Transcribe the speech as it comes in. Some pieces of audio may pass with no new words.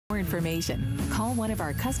For more information, call one of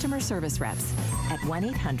our customer service reps at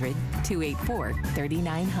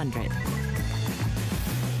 1-800-284-3900.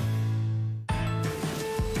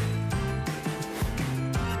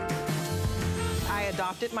 I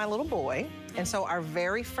adopted my little boy, and so our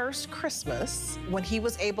very first Christmas, when he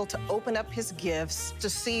was able to open up his gifts, to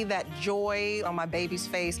see that joy on my baby's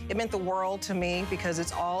face, it meant the world to me because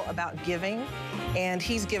it's all about giving, and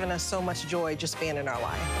he's given us so much joy just being in our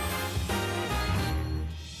life.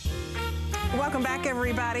 Welcome back,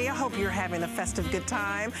 everybody. I hope you're having a festive good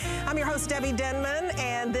time. I'm your host, Debbie Denmon,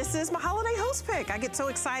 and this is my holiday host pick. I get so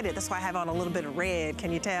excited. That's why I have on a little bit of red,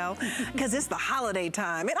 can you tell? Because it's the holiday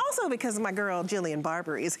time. And also because my girl, Jillian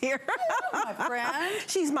Barber, is here. Hello, my friend.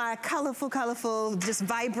 She's my colorful, just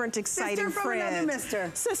vibrant, exciting Sister from friend. another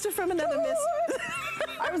mister. Sister from another mister.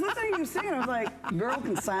 I was listening to you sing, and I was like, girl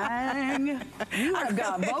can sing. You have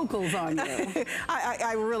got vocals on you.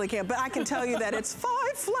 I really can't, but I can tell you that it's 5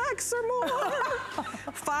 flex or more.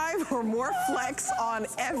 5 or more flex on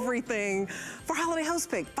everything for holiday host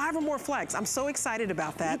pick. 5 or more flex. I'm so excited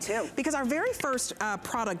about that. Me too. Because our very first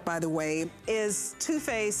product, by the way, is Too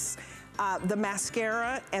Faced the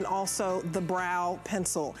mascara and also the brow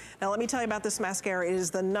pencil. Now let me tell you about this mascara. It is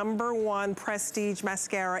the #1 prestige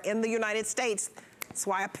mascara in the United States. That's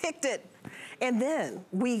why I picked it. And then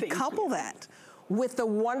we couple that with the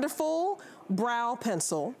wonderful brow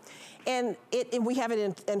pencil. And we have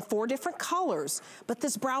it in 4 different colors, but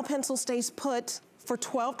this brow pencil stays put for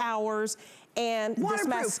 12 hours, and this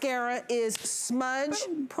mascara is smudge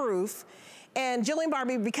proof. And Jillian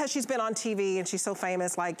Barbie, because she's been on TV and she's so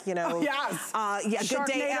famous, like, you know, yes. Yeah, Good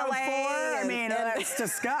Day LA. I mean, let's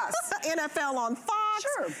discuss. NFL on Fox.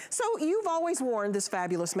 Sure. So you've always worn this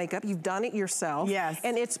fabulous makeup. You've done it yourself. Yes.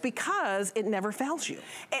 And it's because it never fails you.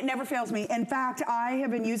 It never fails me. In fact, I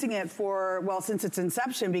have been using it for, well, since its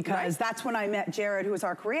inception, because that's when I met Jared, who is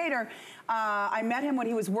our creator. I met him when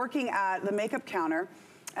he was working at the makeup counter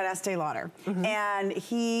at Estee Lauder. And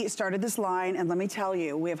he started this line, and let me tell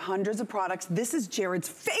you, we have hundreds of products. This is Jared's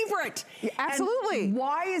favorite. Yeah, absolutely. And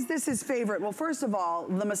why is this his favorite? Well, first of all,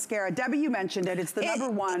 the mascara. Debbie, you mentioned it. It's the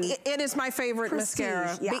 #1. It is my favorite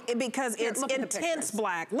prestige mascara because it's intense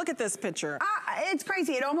black. Look at this picture. It's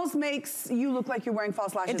crazy. It almost makes you look like you're wearing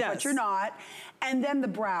false lashes, but you're not. And then the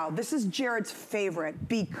brow. This is Jared's favorite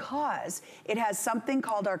because it has something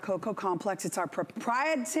called our cocoa complex. It's our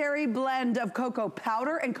proprietary blend of cocoa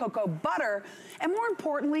powder and cocoa butter. And more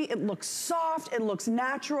importantly, it looks soft, it looks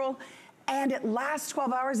natural, and it lasts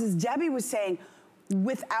 12 hours, as Debbie was saying,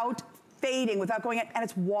 without fading, without going in, and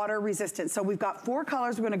it's water resistant. So we've got 4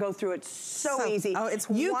 colors. We're gonna go through it so easy. Oh, it's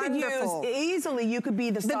you wonderful. Could use, easily, you could be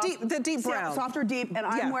the deep brown. Soft or deep, and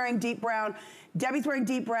I'm wearing deep brown. Debbie's wearing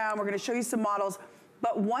deep brown. We're gonna show you some models.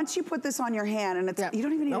 But once you put this on your hand, and it's, you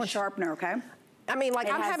don't even need a sharpener, okay? I mean, like,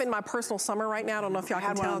 I'm having my personal summer right now. I don't know if y'all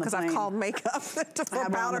can tell because I've called makeup for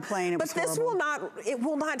powder. But this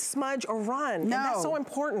will not smudge or run. No. And that's so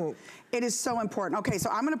important. It is so important. Okay, so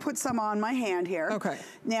I'm gonna put some on my hand here. Okay.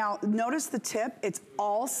 Now, notice the tip. It's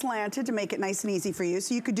all slanted to make it nice and easy for you.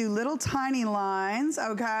 So you could do little tiny lines,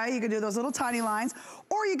 okay? You could do those little tiny lines,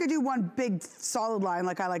 or you could do one big solid line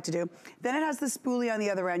like I like to do. Then it has the spoolie on the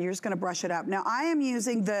other end. You're just gonna brush it up. Now, I am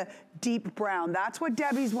using the deep brown. That's what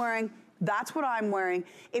Debbie's wearing. That's what I'm wearing.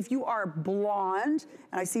 If you are blonde,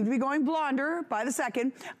 and I seem to be going blonder by the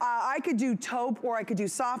second, I could do taupe or I could do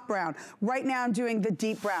soft brown. Right now I'm doing the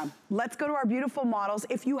deep brown. Let's go to our beautiful models.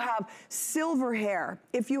 If you have silver hair,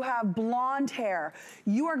 if you have blonde hair,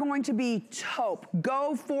 you are going to be taupe.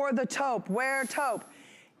 Go for the taupe, wear taupe.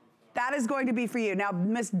 That is going to be for you. Now,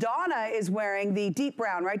 Miss Donna is wearing the deep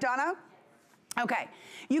brown, right, Donna? Okay,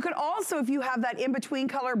 you could also, if you have that in-between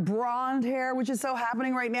color blonde hair, which is so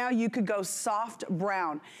happening right now, you could go soft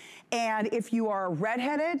brown. And if you are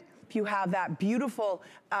redheaded, if you have that beautiful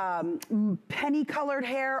penny-colored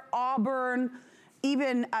hair, auburn,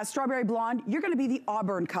 even strawberry blonde, you're gonna be the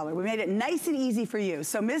auburn color. We made it nice and easy for you.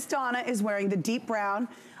 So Miss Donna is wearing the deep brown.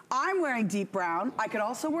 I'm wearing deep brown. I could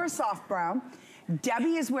also wear soft brown.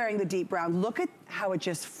 Debbie is wearing the deep brown. Look at how it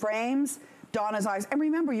just frames Donna's eyes. And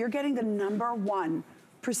remember, you're getting the #1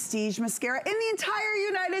 prestige mascara in the entire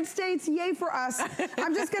United States. Yay for us.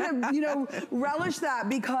 I'm just gonna, relish that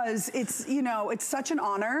because it's, it's such an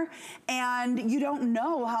honor, and you don't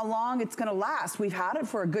know how long it's gonna last. We've had it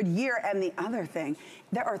for a good year. And the other thing,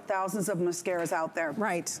 there are thousands of mascaras out there.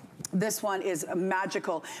 Right. This one is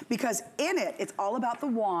magical because in it, it's all about the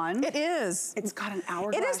wand. It is. It's got an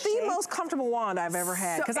hourglass It is the shape. most comfortable wand I've ever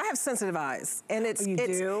had because I have sensitive eyes. And it's,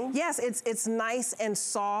 yes, it's nice and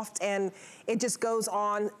soft and it just goes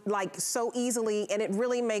on like so easily and it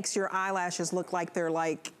really makes your eyelashes look like they're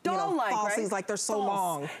like, doll-like, falsies, right? like they're so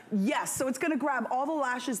long. Yes, so it's gonna grab all the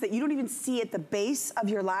lashes that you don't even see at the base of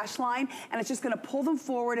your lash line and it's just gonna pull them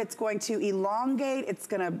forward. It's going to elongate. It's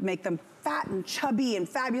gonna make them fat and chubby and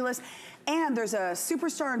fabulous. And there's a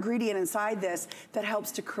superstar ingredient inside this that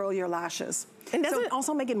helps to curl your lashes. And doesn't it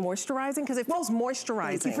also make it moisturizing? Because it feels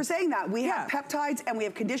moisturizing. Thank you for saying that. We have peptides and we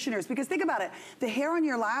have conditioners. Because think about it, the hair on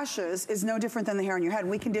your lashes is no different than the hair on your head.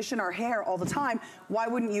 We condition our hair all the time. Why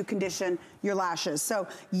wouldn't you condition your lashes? So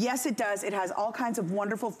yes, it does. It has all kinds of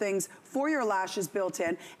wonderful things for your lashes built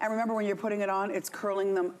in. And remember, when you're putting it on, it's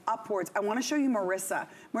curling them upwards. I want to show you Marissa.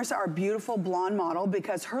 Marissa, our beautiful blonde model,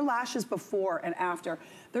 because her lashes before and after,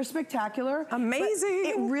 they're spectacular. Amazing.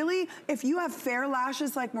 It really, if you have fair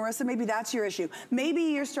lashes like Marissa, maybe that's your issue. Maybe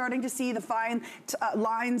you're starting to see the fine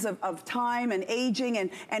lines of time and aging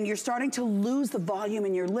and you're starting to lose the volume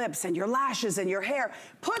in your lips and your lashes and your hair.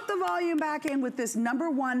 Put the volume back in with this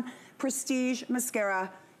 #1 prestige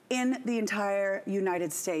mascara in the entire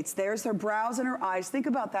United States. There's her brows and her eyes. Think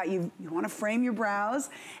about that. You want to frame your brows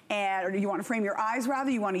or you want to frame your eyes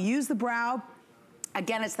rather. You want to use the brow.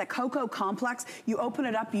 Again, it's the cocoa complex. You open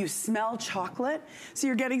it up, you smell chocolate. So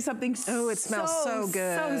you're getting something it smells so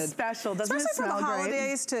good. So special. Doesn't it Especially smell for the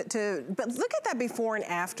great? holidays but look at that before and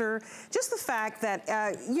after. Just the fact that,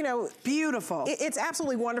 beautiful. It's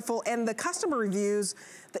absolutely wonderful. And the customer reviews,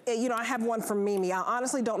 I have one from Mimi. I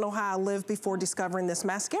honestly don't know how I lived before discovering this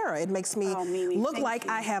mascara. It makes me look like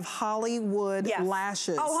I have Hollywood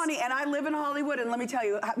lashes. Oh, honey, and I live in Hollywood, and let me tell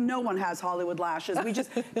you, no one has Hollywood lashes.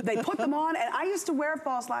 They put them on, and I used to wear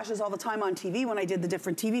false lashes all the time on TV when I did the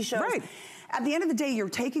different TV shows. Right. At the end of the day, you're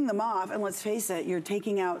taking them off, and let's face it, you're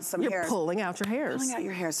taking out some hairs. You're pulling out your hairs. Pulling out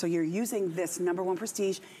your hair. So you're using this #1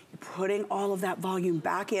 prestige, you're putting all of that volume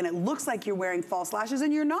back in. It looks like you're wearing false lashes,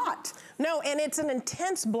 and you're not. No, and it's an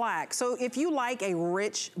intense black. So if you like a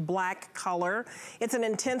rich black color, it's an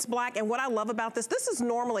intense black. And what I love about this is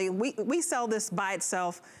normally, we sell this by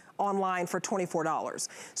itself online for $24.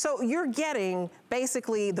 So you're getting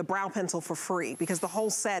basically the brow pencil for free because the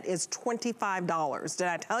whole set is $25. Did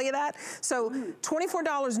I tell you that? So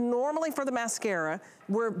 $24 normally for the mascara.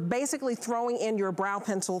 We're basically throwing in your brow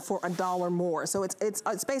pencil for $1 more. So it's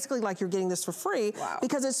basically like you're getting this for free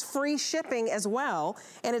because it's free shipping as well.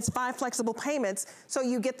 And it's 5 flexible payments. So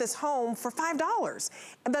you get this home for $5.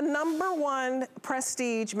 The #1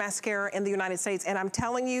 prestige mascara in the United States. And I'm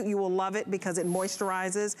telling you, you will love it because it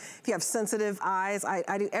moisturizes. If you have sensitive eyes,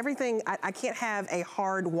 I do everything. I can't have a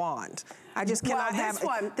hard wand. I just cannot have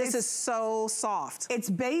it. This is so soft. It's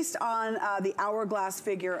based on the hourglass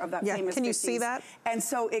figure of that famous 50s. Can you see that? And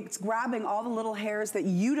so it's grabbing all the little hairs that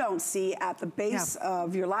you don't see at the base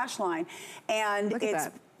of your lash line. And look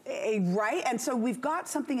at that. Right, and so we've got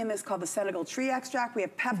something in this called the Senegal tree extract. We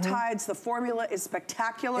have peptides. The formula is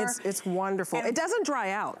spectacular. It's wonderful. And it doesn't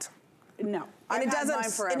dry out. No, and it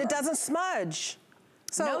doesn't smudge.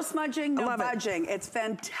 So, no smudging, no budging. It's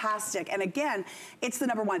fantastic. And again, it's the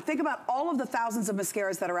 #1. Think about all of the thousands of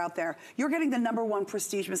mascaras that are out there. You're getting the #1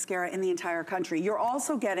 prestige mascara in the entire country. You're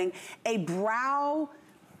also getting a brownie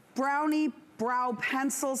brow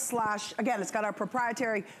pencil / again, it's got our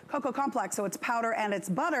proprietary cocoa complex, so it's powder and it's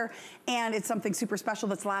butter, and it's something super special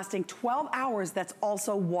that's lasting 12 hours that's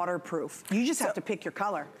also waterproof. You just have to pick your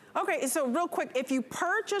color. Okay, so real quick, if you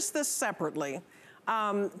purchase this separately,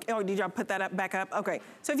 did y'all put that back up? Okay,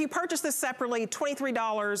 so if you purchase this separately,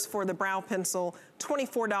 $23 for the brow pencil,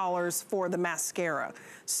 $24 for the mascara.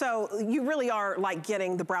 So you really are like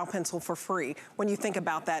getting the brow pencil for free when you think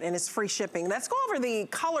about that, and it's free shipping. Let's go over the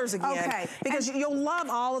colors again, because you'll love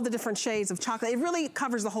all of the different shades of chocolate. It really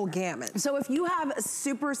covers the whole gamut. So if you have a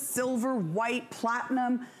super silver, white,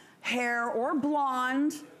 platinum hair or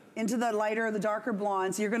blonde, into the lighter or the darker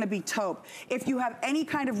blondes, you're gonna be taupe. If you have any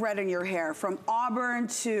kind of red in your hair, from auburn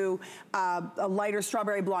to a lighter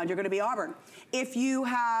strawberry blonde, you're gonna be auburn. If you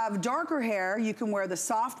have darker hair, you can wear the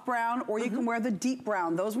soft brown or you can wear the deep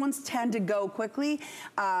brown. Those ones tend to go quickly,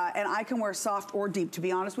 and I can wear soft or deep, to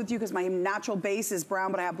be honest with you, because my natural base is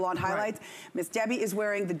brown, but I have blonde highlights. Miss Debbie is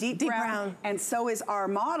wearing the deep brown, and so is our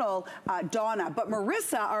model, Donna. But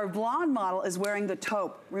Marissa, our blonde model, is wearing the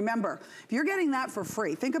taupe. Remember, if you're getting that for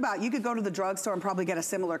free, think about, you could go to the drugstore and probably get a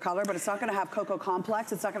similar color, but it's not gonna have cocoa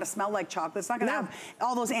complex. It's not gonna smell like chocolate. It's not gonna have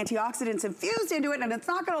all those antioxidants infused into it, and it's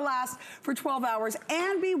not gonna last for 12 hours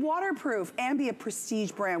and be waterproof and be a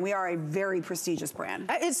prestige brand. We are a very prestigious brand.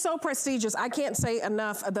 It's so prestigious. I can't say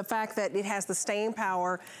enough of the fact that it has the staying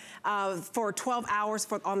power for 12 hours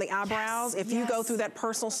on the eyebrows. If you go through that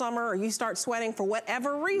personal summer or you start sweating for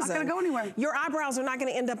whatever reason, not gonna go anywhere. Your eyebrows are not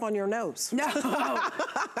gonna end up on your nose. No.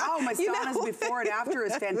 Oh, my Stana's before and after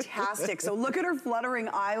is fantastic. So look at her fluttering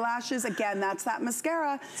eyelashes. Again, that's that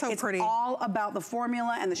mascara. So it's pretty. all about the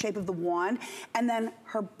formula and the shape of the wand. And then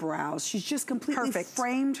her brows. She's just completely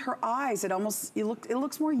framed her eyes. It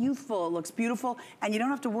looks more youthful. It looks beautiful. And you don't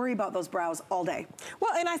have to worry about those brows all day.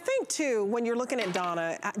 Well, and I think too, when you're looking at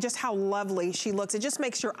Donna, just how lovely she looks, it just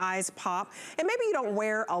makes your eyes pop. And maybe you don't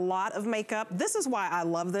wear a lot of makeup. This is why I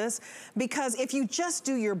love this, because if you just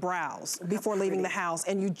do your brows before leaving the house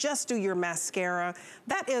and you just do your mascara,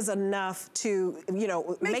 that is enough to, you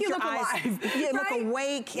know, make your eyes look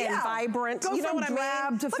awake and vibrant. Go you know from what I mean?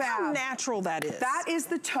 drab to look fab. how natural that is. That is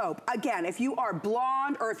the taupe. Again, if you are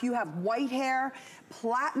blonde or if you have white hair,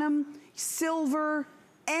 platinum, silver,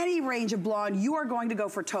 any range of blonde, you are going to go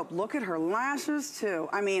for taupe. Look at her lashes too.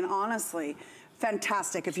 I mean, honestly,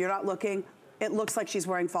 fantastic. If you're not looking, it looks like she's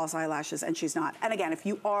wearing false eyelashes, and she's not. And again, if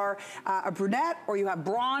you are a brunette or you have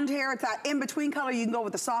blonde hair, it's that in-between color, you can go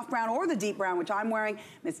with the soft brown or the deep brown, which I'm wearing.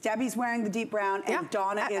 Miss Debbie's wearing the deep brown, and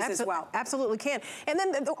Donna is as well. Absolutely can. And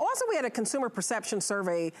then also we had a consumer perception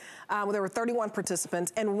survey where there were 31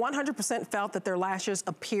 participants, and 100% felt that their lashes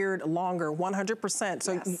appeared longer, 100%.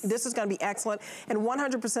 So this is gonna be excellent. And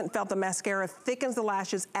 100% felt the mascara thickens the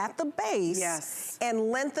lashes at the base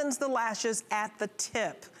and lengthens the lashes at the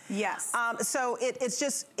tip. Yes. So it's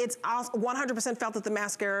 100% felt that the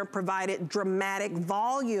mascara provided dramatic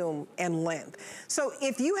volume and length. So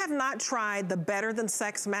if you have not tried the Better Than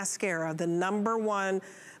Sex mascara, the #1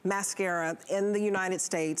 mascara in the United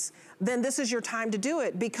States, then this is your time to do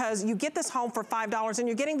it, because you get this home for $5 and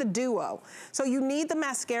you're getting the duo. So you need the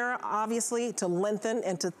mascara, obviously, to lengthen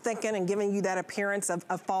and to thicken and giving you that appearance of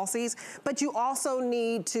falsies, but you also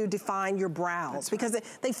need to define your brows because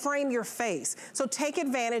they frame your face. So take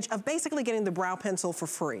advantage of basically getting the brow pencil for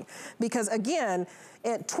free, because again,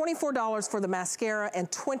 at $24 for the mascara and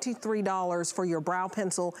 $23 for your brow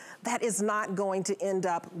pencil, that is not going to end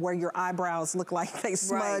up where your eyebrows look like they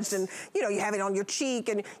smudged and, you know, you have it on your cheek.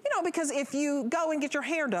 And, you know, because if you go and get your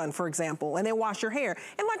hair done, for example, and then wash your hair,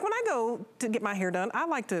 and like when I go to get my hair done, I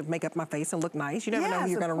like to make up my face and look nice. You never know who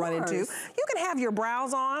you're gonna run into. You can have your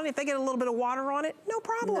brows on. If they get a little bit of water on it, no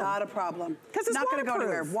problem. Not a problem. Because it's not gonna go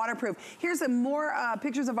anywhere. Waterproof. Here's some more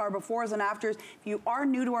pictures of our befores and afters. If you are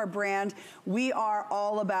new to our brand, we are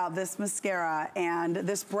all about this mascara, and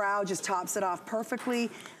this brow just tops it off perfectly.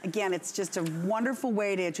 Again, it's just a wonderful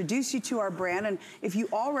way to introduce you to our brand, and if you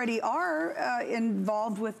already are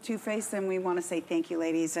involved with Too Faced, then we want to say thank you,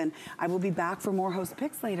 ladies, and I will be back for more host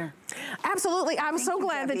picks later. Absolutely. I'm so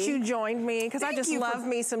glad that you joined me, because I just love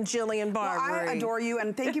me some Jillian Barberie. Well, I adore you,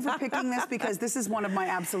 and thank you for picking this, because this is one of my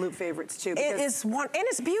absolute favorites too. It is one, and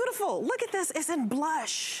it's beautiful. Look at this, it's in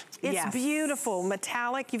blush. It's beautiful,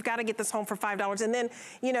 metallic. You've got to get this home for $5, and then,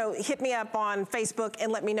 you know, hit me up on Facebook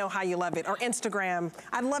and let me know how you love it, or Instagram.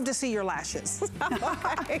 I'd love to see your lashes.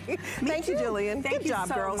 Okay. Thank you, Jillian. Good job,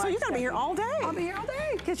 so girl. So you're gonna be here all day. I'll be here all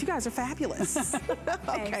day. Because you guys are fabulous.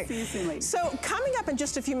 Okay. See you soon, ladies. So coming up in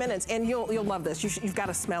just a few minutes, and you'll love this. You've got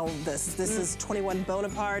to smell this. This is 21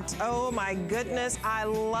 Bonaparte. Oh my goodness, I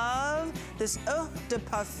love this eau de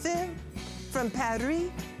parfum from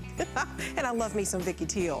Paris. And I love me some Vicky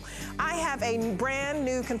Teal. I have a brand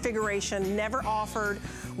new configuration, never offered,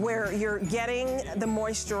 where you're getting the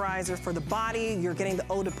moisturizer for the body, you're getting the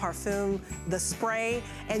eau de parfum, the spray,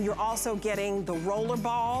 and you're also getting the roller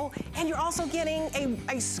ball, and you're also getting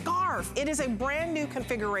a scarf. It is a brand new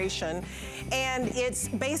configuration, and it's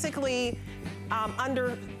basically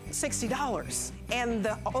under $60. And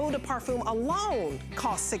the eau de parfum alone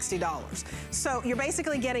costs $60. So you're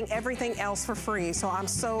basically getting everything else for free. So I'm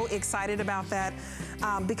so excited about that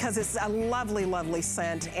because it's a lovely, lovely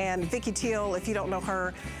scent. And Vicky Teal, if you don't know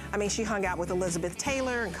her, I mean, she hung out with Elizabeth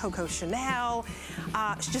Taylor and Coco Chanel.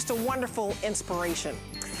 She's just a wonderful inspiration.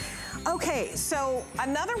 Okay, so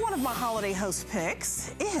another one of my holiday host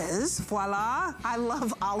picks is, voila, I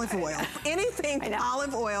love olive oil. Anything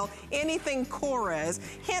olive oil, anything Corez,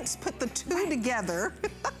 hence put the two together.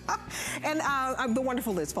 And the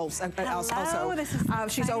wonderful Liz Foltz also. This is so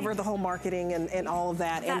she's over the whole marketing and all of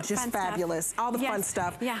that, and just fabulous. All the fun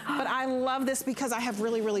stuff. Yeah. But I love this because I have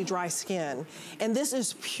really, really dry skin. And this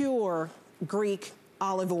is pure Greek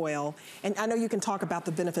olive oil. And I know you can talk about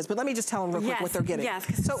the benefits, but let me just tell them real quick what they're getting.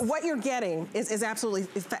 Yes. So what you're getting is absolutely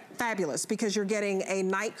fabulous, because you're getting a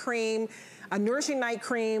night cream, a nourishing night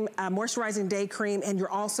cream, a moisturizing day cream, and you're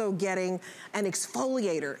also getting an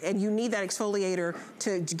exfoliator. And you need that exfoliator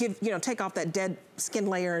to give, take off that dead skin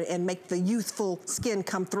layer and make the youthful skin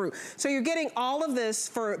come through. So you're getting all of this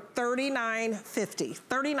for $39.50.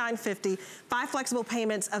 $39.50, 5 flexible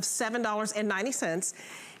payments of $7.90.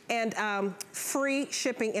 And free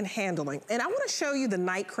shipping and handling. And I wanna show you the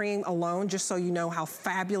night cream alone, just so you know how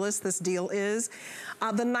fabulous this deal is.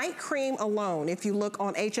 The night cream alone, if you look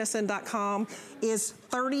on hsn.com, is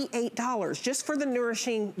 $38 just for the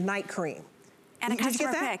nourishing night cream. And a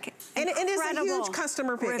customer pick. And it is a huge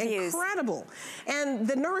customer pick. Reviews. Incredible. And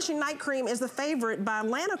the Nourishing Night Cream is the favorite by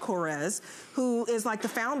Lana Correz, who is like the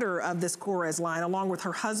founder of this Correz line, along with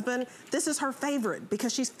her husband. This is her favorite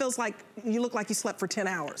because she feels like you look like you slept for 10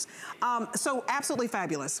 hours. So absolutely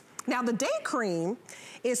fabulous. Now the day cream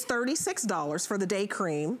is $36 for the day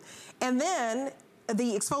cream. And then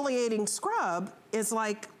the exfoliating scrub is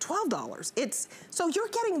like $12. So you're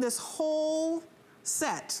getting this whole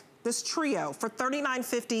set, this trio for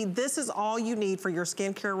 $39.50. This is all you need for your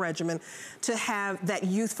skincare regimen to have that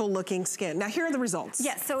youthful looking skin. Now here are the results.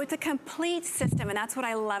 Yes, so it's a complete system, and that's what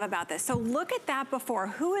I love about this. So look at that before.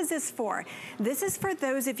 Who is this for? This is for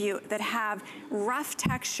those of you that have rough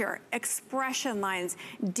texture, expression lines,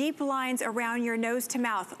 deep lines around your nose to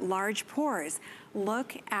mouth, large pores.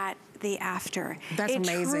 Look at the after. That's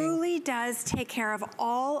amazing. It truly does take care of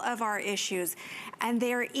all of our issues, and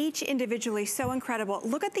they're each individually so incredible.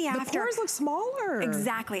 Look at the after. The pores look smaller.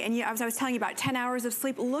 Exactly, and I was telling you about 10 hours of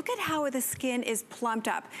sleep. Look at how the skin is plumped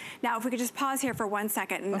up. Now, if we could just pause here for 1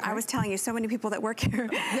 second, and I was telling you, so many people that work here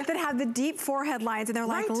that have the deep forehead lines, and they're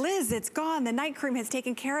like, Liz, it's gone. The night cream has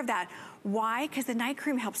taken care of that. Why? Because the night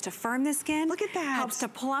cream helps to firm the skin. Look at that. Helps to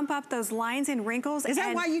plump up those lines and wrinkles. Is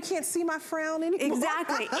that why you can't see my frown anymore?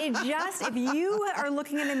 Exactly. It just, if you are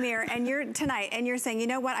looking in the mirror and you're tonight and you're saying, you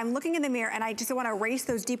know what, I'm looking in the mirror and I just want to erase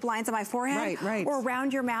those deep lines on my forehead or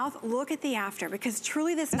around your mouth, look at the after, because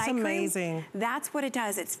truly this night cream, that's what it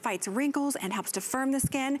does. It fights wrinkles and helps to firm the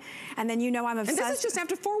skin. And then I'm obsessed. And this is just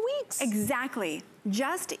after 4 weeks. Exactly.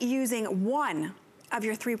 Just using one of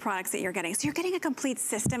your 3 products that you're getting. So you're getting a complete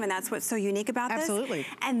system, and that's what's so unique about this. Absolutely.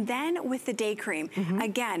 And then with the day cream,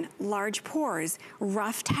 again, large pores,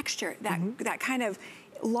 rough texture, that kind of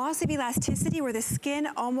loss of elasticity where the skin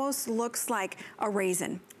almost looks like a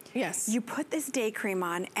raisin. Yes. You put this day cream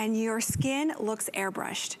on and your skin looks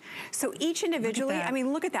airbrushed. So each individually, I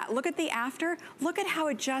mean, look at that. Look at the after. Look at how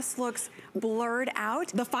it just looks blurred out.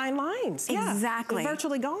 The fine lines. Exactly. They're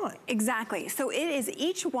virtually gone. Exactly. So it is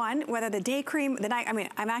each one, whether the day cream, the night, I mean,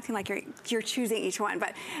 I'm acting like you're choosing each one,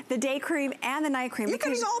 but the day cream and the night cream. You're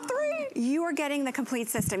getting all 3. You are getting the complete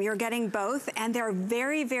system. You're getting both, and they're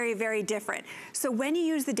very, very, very different. So when you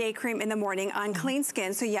use the day cream in the morning on clean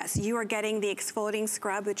skin, so yes, you are getting the exfoliating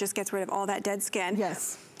scrub that just gets rid of all that dead skin.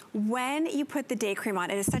 Yes. When you put the day cream on,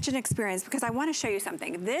 it is such an experience, because I want to show you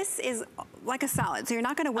something. This is like a solid, so you're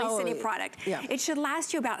not going to waste any product. It should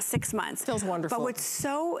last you about 6 months. Feels wonderful. But what's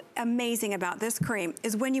so amazing about this cream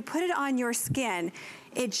is when you put it on your skin,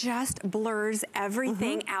 it just blurs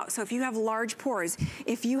everything out. So if you have large pores,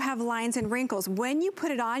 if you have lines and wrinkles, when you put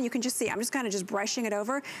it on, you can just see, I'm just kind of just brushing it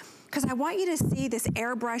over, because I want you to see this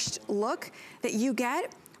airbrushed look that you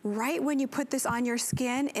get right when you put this on your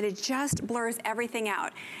skin, and it just blurs everything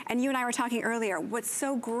out. And you and I were talking earlier, what's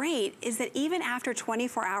so great is that even after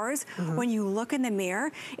 24 hours, when you look in the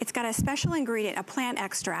mirror, it's got a special ingredient, a plant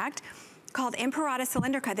extract, called Imperatus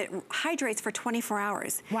cylindrica that hydrates for 24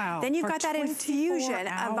 hours. Wow. Then you've got that infusion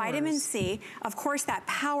of vitamin C, of course that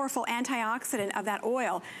powerful antioxidant of that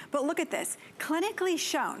oil. But look at this, clinically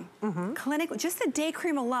shown, just the day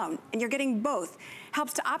cream alone, and you're getting both,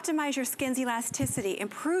 helps to optimize your skin's elasticity,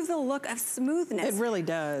 improve the look of smoothness. It really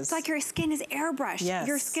does. It's like your skin is airbrushed. Yes.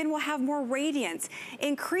 Your skin will have more radiance.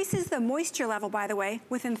 Increases the moisture level, by the way,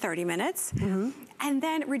 within 30 minutes. And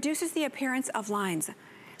then reduces the appearance of lines.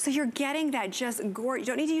 So you're getting that just gorgeous.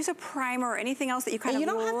 You don't need to use a primer or anything else that you kind of layer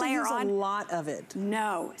on. You don't have to use a lot of it.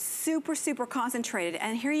 No, super, super concentrated.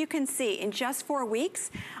 And here you can see, in just 4 weeks,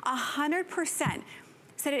 100%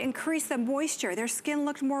 said it increased the moisture. Their skin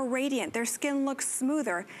looked more radiant. Their skin looks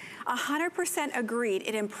smoother. 100% agreed.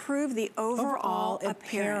 It improved the overall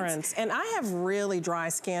appearance. And I have really dry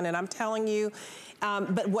skin, and I'm telling you,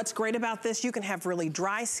 but what's great about this, you can have really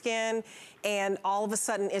dry skin and all of a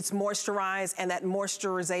sudden it's moisturized, and that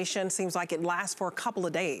moisturization seems like it lasts for a couple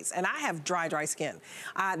of days. And I have dry skin.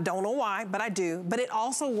 I don't know why, but I do. But it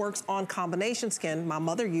also works on combination skin. My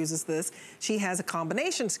mother uses this. She has a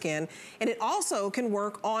combination skin. And it also can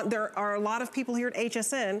work on, there are a lot of people here at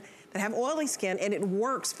HSN that have oily skin, and it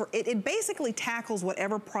works for, it basically tackles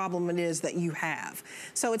whatever problem it is that you have.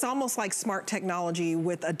 So it's almost like smart technology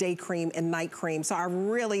with a day cream and night cream. So I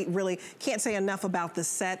really can't say enough about this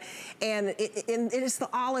set. And it is the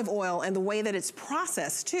olive oil and the way that it's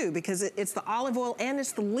processed too, because it's the olive oil and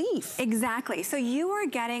it's the leaf. Exactly. So you are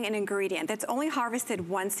getting an ingredient that's only harvested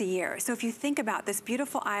once a year. So if you think about this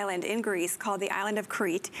beautiful island in Greece called the island of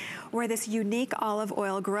Crete, where this unique olive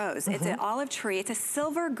oil grows. It's an olive tree. It's a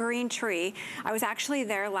silver green tree. I was actually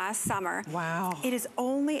there last summer. Wow. It is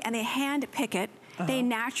only, and they hand pick it. They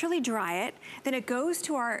naturally dry it, then it goes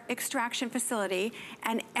to our extraction facility,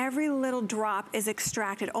 and every little drop is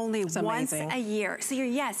extracted only once a year. So you're,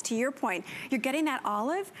 yes, to your point, you're getting that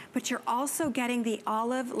olive, but you're also getting the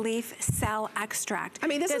olive leaf cell extract. I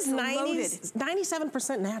mean, this is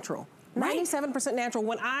 97% natural. 97% natural.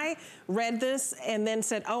 When I read this and then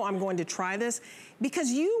said, oh, I'm going to try this,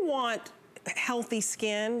 because you want healthy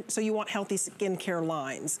skin, so you want healthy skincare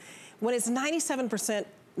lines. When it's 97%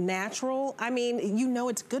 natural, I mean, you know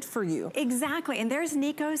it's good for you. Exactly, and there's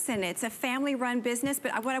Nikos, and it's a family-run business,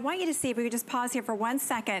 but what I want you to see, if we could just pause here for 1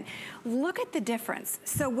 second, look at the difference.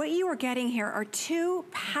 So what you are getting here are two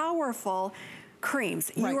powerful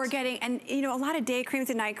creams. You are getting, and you know, a lot of day creams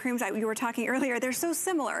and night creams, you were talking earlier, they're so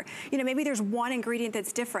similar. You know, maybe there's one ingredient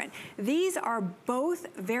that's different. These are both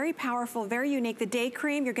very powerful, very unique. The day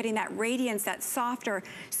cream, you're getting that radiance, that softer,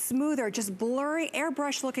 smoother, just blurry,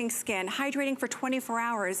 airbrush looking skin, hydrating for 24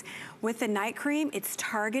 hours. With the night cream, it's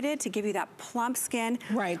targeted to give you that plump skin.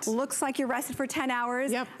 Looks like you're rested for 10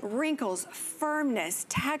 hours. Wrinkles, firmness,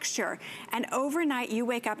 texture, and overnight you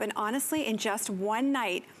wake up, and honestly, in just one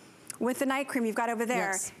night, with the night cream you've got over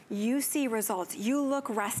there, you see results. You look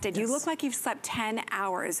rested. You look like you've slept 10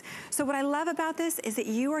 hours. So what I love about this is that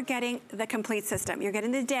you are getting the complete system. You're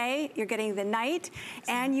getting the day, you're getting the night,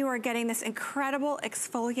 and you are getting this incredible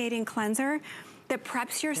exfoliating cleanser that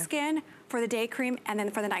preps your skin for the day cream and then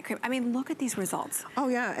for the night cream. I mean, look at these results. Oh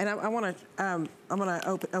yeah, and I'm gonna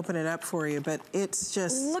open it up for you, but it's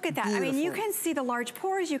just look at that. Beautiful. I mean, you can see the large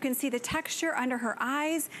pores, you can see the texture under her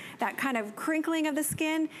eyes, that kind of crinkling of the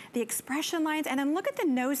skin, the expression lines, and then look at the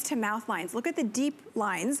nose to mouth lines. Look at the deep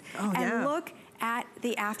lines, and look at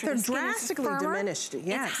the after. They're drastically diminished. It's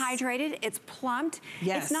hydrated, it's plumped.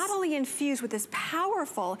 It's not only infused with this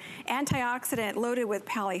powerful antioxidant loaded with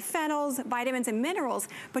polyphenols, vitamins, and minerals,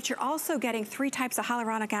 but you're also getting 3 types of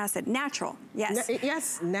hyaluronic acid, natural.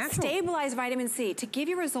 Natural. Stabilized vitamin C to give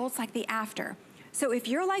you results like the after. So if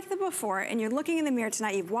you're like the before and you're looking in the mirror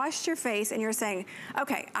tonight, you've washed your face and you're saying,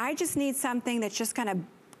 okay, I just need something that's just gonna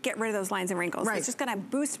get rid of those lines and wrinkles. It's just gonna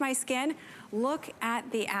boost my skin. Look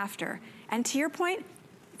at the after. And to your point,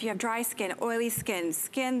 if you have dry skin, oily skin,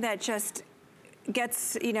 skin that just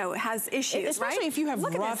gets, you know, has issues, especially if you have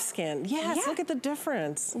rough skin. Look at the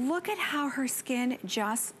difference. Look at how her skin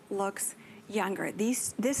just looks younger.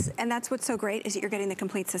 And that's what's so great is that you're getting the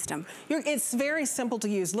complete system. It's very simple to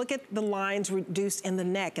use. Look at the lines reduced in the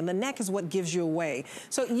neck, and the neck is what gives you away.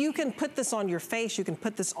 So you can put this on your face, you can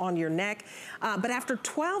put this on your neck, but after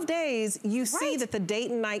 12 days, you see that the day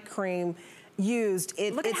and night cream used,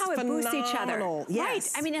 look at how it boosts each other.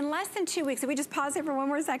 Yes. I mean, in less than 2 weeks, if we just pause it for one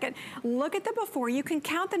more second, look at the before, you can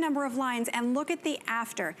count the number of lines, and look at the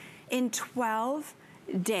after. In 12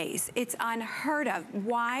 days. It's unheard of.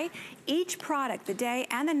 Why? Each product, the day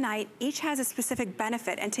and the night, each has a specific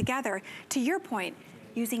benefit, and together, to your point,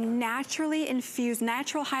 using naturally infused,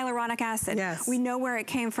 natural hyaluronic acid. We know where it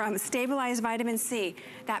came from. Stabilized vitamin C,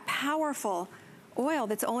 that powerful oil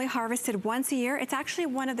that's only harvested once a year. It's actually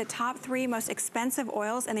one of the top 3 most expensive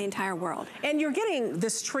oils in the entire world. And you're getting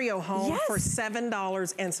this trio home for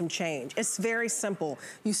 $7 and some change. It's very simple.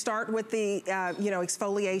 You start with the, you know,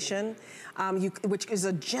 exfoliation, which is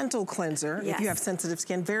a gentle cleanser. If you have sensitive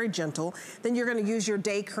skin, very gentle. Then you're gonna use your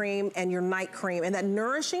day cream and your night cream. And that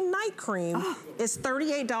nourishing night cream is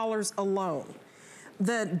 $38 alone.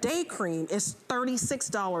 The day cream is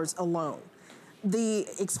 $36 alone. The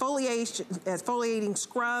exfoliating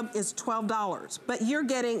scrub is $12, but you're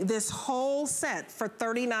getting this whole set for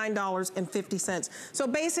 $39.50. So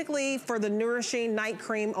basically, for the nourishing night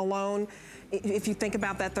cream alone, if you think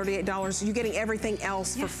about that $38, you're getting everything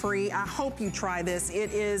else for free. I hope you try this.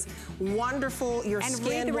 It is wonderful. Your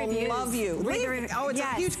skin will love you. Oh, it's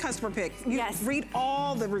a huge customer pick. You read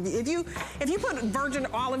all the reviews. If you put virgin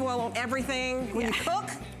olive oil on everything when you cook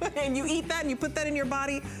and you eat that and you put that in your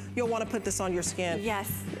body, you'll want to put this on your skin.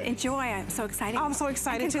 Yes, enjoy. I'm so excited. I'm so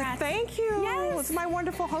excited too. Thank you. Yes. It's my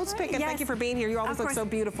wonderful host pick, and thank you for being here. You always look so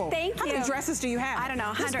beautiful. Thank you. How many dresses do you have? I don't know,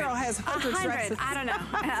 100. This girl has 100 dresses. I don't know.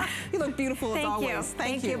 You look beautiful as always.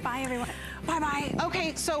 Thank you. Bye, everyone. Bye-bye.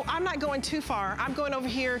 Okay, so I'm not going too far. I'm going over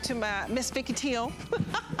here to my Miss Vicky Teal.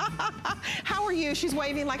 How are you? She's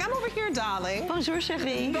waving like, I'm over here, darling. Bonjour,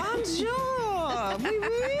 chérie. Bonjour. Oui,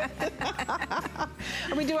 oui.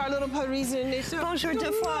 We do our little Parisian. Bonjour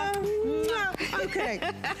deux fois. Okay.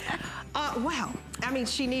 Wow. I mean,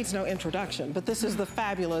 she needs no introduction, but this is the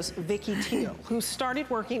fabulous Vicky Teal, who started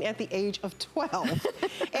working at the age of 12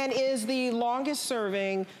 and is the longest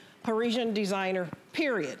serving Parisian designer,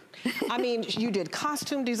 period. I mean, you did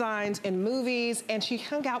costume designs in movies, and she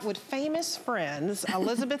hung out with famous friends,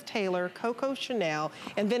 Elizabeth Taylor, Coco Chanel,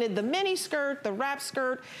 invented the mini skirt, the wrap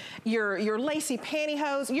skirt, your lacy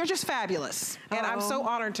pantyhose. You're just fabulous. And I'm so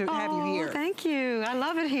honored to have you here. Thank you. I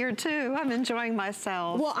love it here too. I'm enjoying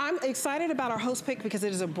myself. Well, I'm excited about our host pick because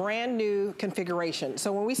it is a brand new configuration.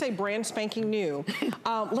 So when we say brand spanking new,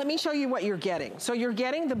 let me show you what you're getting. So you're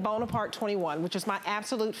getting the Bonaparte 21, which is my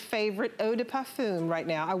absolute favorite eau de parfum right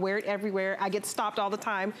now. I wear it everywhere. I get stopped all the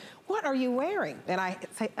time. What are you wearing? And I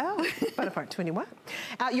say, oh, Bonaparte 21.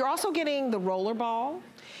 You're also getting the roller ball.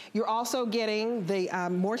 You're also getting the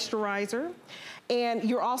moisturizer. And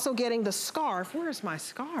you're also getting the scarf. Where is my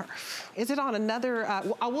scarf? Is it on another?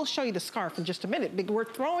 I will show you the scarf in just a minute. But we're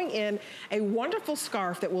throwing in a wonderful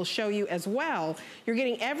scarf that we'll show you as well. You're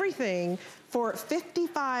getting everything for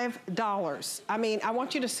 $55. I mean, I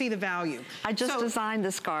want you to see the value. I just designed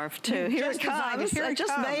the scarf too. Here it comes. I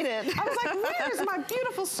just made it. I was like, where is my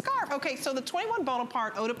beautiful scarf? Okay, so the 21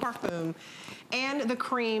 Bonaparte Eau de Parfum and the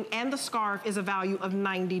cream and the scarf is a value of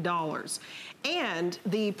 $90. And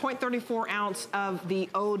the 0.34 ounce of the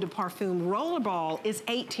Eau de Parfum rollerball is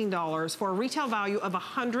 $18 for a retail value of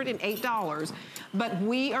 $108. But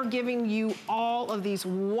we are giving you all of these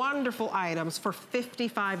wonderful items for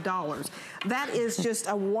 $55. That is just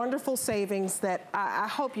a wonderful savings that I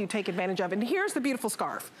hope you take advantage of. And here's the beautiful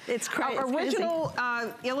scarf. It's crazy. Original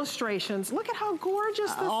illustrations. Look at how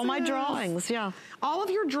gorgeous this is. All my drawings, yeah. All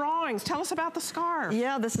of your drawings. Tell us about the scarf.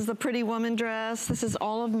 Yeah, this is the Pretty Woman dress. This is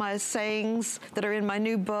all of my sayings that are in my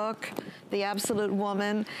new book, The Absolute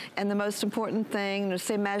Woman, and the most important thing,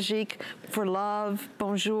 c'est magique for love,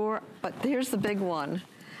 bonjour, but here's the big one.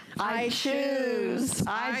 I choose.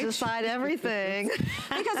 I decide everything.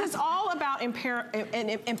 Because it's all about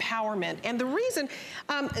empowerment. And the reason,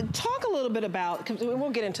 talk a little bit about, because we'll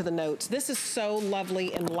get into the notes. This is so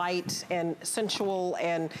lovely and light and sensual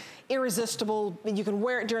and irresistible. You can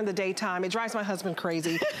wear it during the daytime. It drives my husband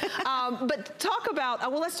crazy. But talk about,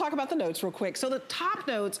 well, let's talk about the notes real quick. So the top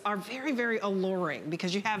notes are very, very alluring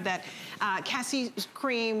because you have that cassis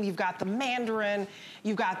cream, you've got the mandarin,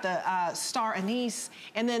 you've got the star anise,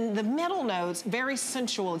 and then the middle notes, very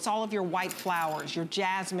sensual. It's all of your white flowers, your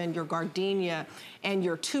jasmine, your gardenia, and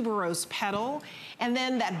your tuberose petal. And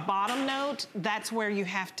then that bottom note, that's where you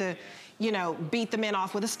have to, you know, beat the men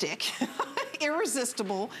off with a stick.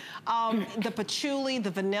 Irresistible. The patchouli,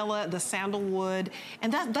 the vanilla, the sandalwood,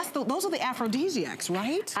 and those are the aphrodisiacs,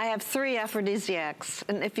 right? I have 3 aphrodisiacs,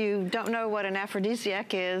 and if you don't know what an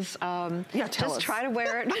aphrodisiac is, just try to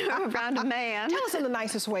wear it around a man. Tell us in the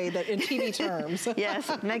nicest way, that in TV terms.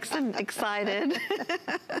 Yes, it makes them excited.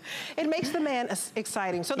 It makes the man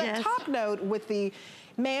exciting. So that top note with the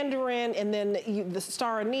mandarin and then the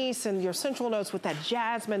star anise and your central notes with that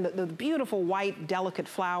jasmine, the beautiful white delicate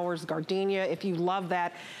flowers, gardenia, if you love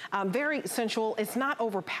that. Very sensual. It's not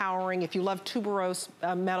overpowering if you love tuberose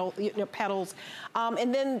petals.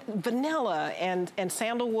 And then vanilla and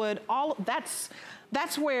sandalwood, all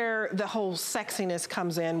that's where the whole sexiness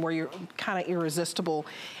comes in, where you're kind of irresistible.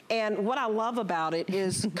 And what I love about it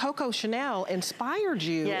is Coco Chanel inspired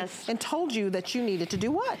you and told you that you needed to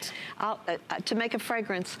do what? To make a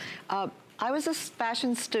fragrance. I was a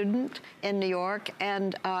fashion student in New York,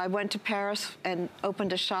 and I went to Paris and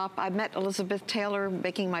opened a shop. I met Elizabeth Taylor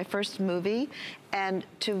making my first movie, and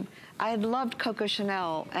I had loved Coco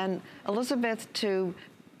Chanel, and Elizabeth, to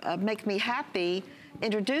make me happy,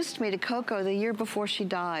 introduced me to Coco the year before she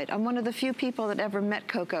died. I'm one of the few people that ever met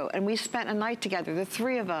Coco, and we spent a night together, the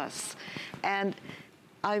 3 of us. And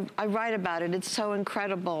I write about it. It's so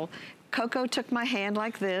incredible. Coco took my hand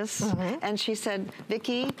like this, and she said,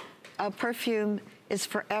 Vicki, perfume is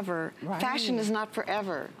forever. Fashion is not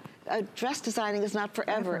forever. dress designing is not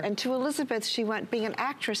forever. And to Elizabeth, she went, being an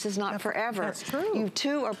actress is not forever. That's true. You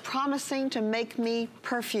two are promising to make me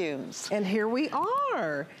perfumes. And here we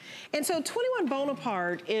are. And so 21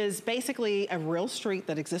 Bonaparte is basically a real street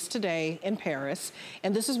that exists today in Paris.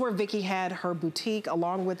 And this is where Vicki had her boutique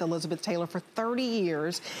along with Elizabeth Taylor for 30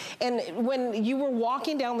 years. And when you were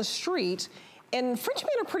walking down the street, and French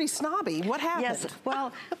men are pretty snobby, what happened? Yes,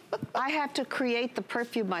 well, I had to create the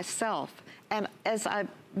perfume myself. And as I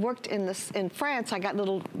worked in France, I got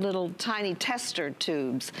little tiny tester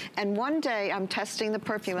tubes. And one day I'm testing the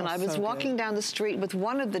perfume, and I was walking down the street with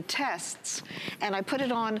one of the tests, and I put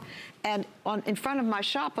it on, and in front of my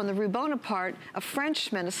shop on the Rue Bonaparte, a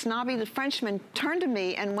Frenchman, a snobby Frenchman, turned to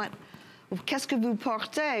me and went, "Qu'est-ce que vous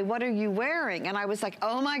portez? What are you wearing?" And I was like,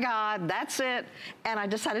 oh my God, that's it. And I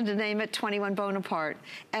decided to name it 21 Bonaparte.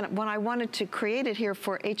 And when I wanted to create it here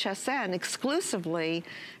for HSN, exclusively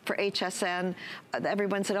for HSN,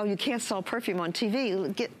 everyone said, oh, you can't sell perfume on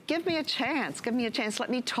TV. Give me a chance. Give me a chance. Let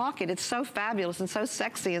me talk it. It's so fabulous and so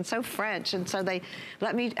sexy and so French. And so they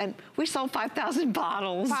let me, and we sold 5,000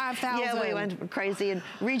 bottles. 5,000. Yeah, we went crazy. And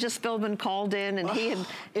Regis Philbin called in, and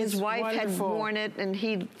his wife had worn it, and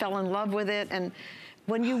he fell in love with it. And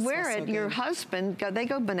when you wear it, your husband, they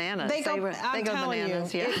go bananas. They go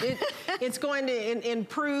bananas. Yeah. It's going to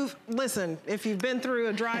improve. Listen, if you've been through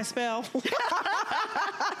a dry spell.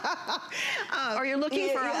 Or you're looking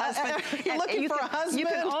for a husband. You're looking for a husband. You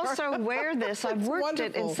can also wear this. I've worked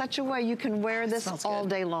it in such a way you can wear this all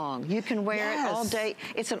day long. You can wear it all day.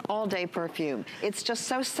 It's an all-day perfume. It's just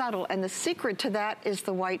so subtle. And the secret to that is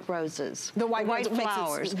the white roses. The white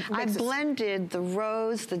flowers. I blended the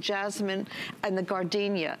rose, the jasmine, and the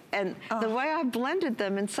gardenia. And the way I blended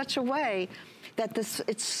them in such a way that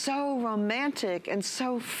it's so romantic and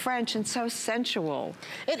so French and so sensual.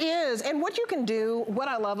 It is, and what you can do, what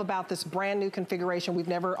I love about this brand new configuration, we've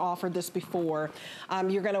never offered this before.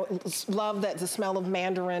 You're gonna love the smell of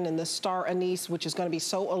mandarin and the star anise, which is gonna be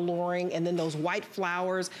so alluring, and then those white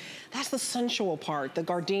flowers. That's the sensual part, the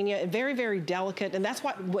gardenia, very, very delicate, and that's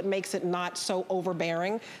what makes it not so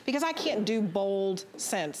overbearing, because I can't do bold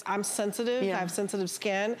scents. I'm sensitive, I have sensitive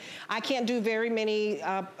skin. I can't do very many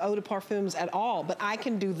eau de parfums at all, but I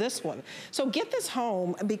can do this one. So get this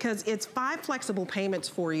home, because it's 5 flexible payments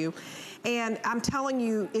for you. And I'm telling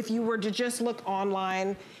you, if you were to just look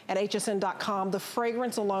online at hsn.com, the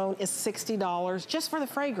fragrance alone is $60 just for the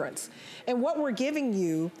fragrance. And what we're giving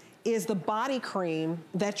you is the body cream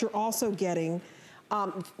that you're also getting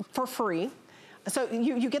for free. So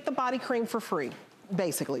you get the body cream for free.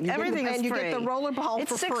 Basically. Everything is free. And you get the roller ball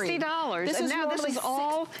for free. It's $60. And now this is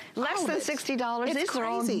all less than $60. These are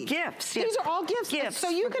all gifts. These are all gifts. So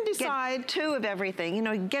you can decide. Get 2 of everything. You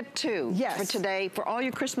know, get 2 for today. For all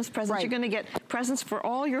your Christmas presents, you're going to get presents for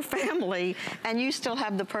all your family, and you still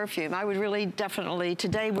have the perfume. I would really definitely,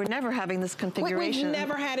 today we're never having this configuration. We've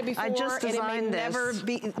never had it before. I just designed and it may never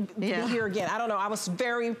be here again. I don't know. I was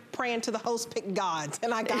very praying to the host pick gods,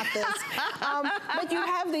 and I got this. But you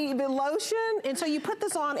have the lotion, and so you put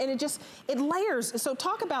this on, and it layers. So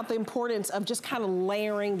talk about the importance of just kind of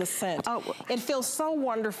layering the scent. It feels so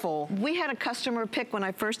wonderful. We had a customer pick when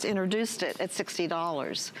I first introduced it at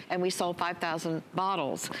 $60, and we sold 5,000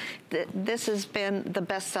 bottles. This has been the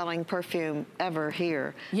best-selling perfume ever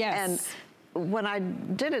here. Yes. And when I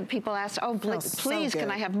did it, people asked, oh, please,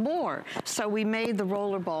 can I have more? So we made the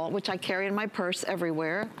roller ball, which I carry in my purse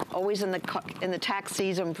everywhere, always in the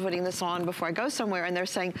taxis. I'm putting this on before I go somewhere, and they're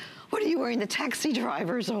saying, what are you wearing? The taxi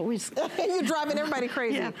drivers always. You're driving everybody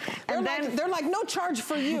crazy. Yeah. They're like, no charge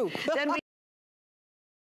for you. Then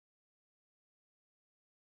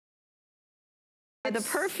the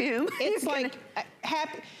perfume. It's like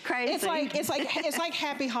happy. Crazy. It's like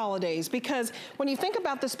happy holidays, because when you think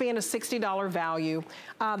about this being a $60 value,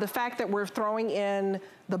 the fact that we're throwing in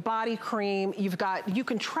the body cream, you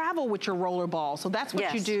can travel with your roller ball. So that's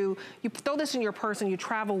what you do. You throw this in your purse and you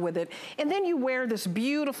travel with it. And then you wear this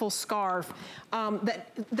beautiful scarf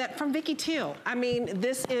that from Vicki Teal. I mean,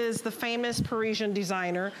 this is the famous Parisian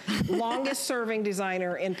designer, longest serving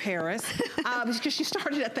designer in Paris, because she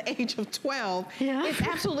started at the age of 12. Yeah. It's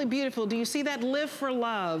absolutely beautiful. Do you see that? Live for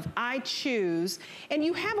Love, I Choose. And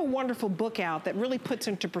you have a wonderful book out that really puts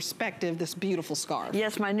into perspective this beautiful scarf.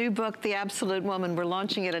 Yes, my new book, The Absolute Woman. We're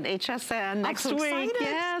launching it at HSN next week.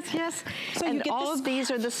 Excited. Yes. So and all of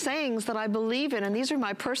these are the sayings that I believe in, and these are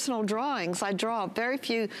my personal drawings. I draw very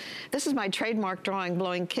few. This is my trademark drawing,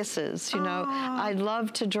 Blowing Kisses. You know, I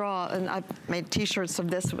love to draw, and I've made T-shirts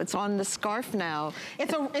of this. It's on the scarf now.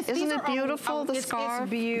 Isn't it beautiful? The scarf,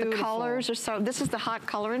 it's beautiful. The colors are so. This is the hot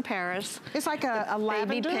color in Paris. It's like a a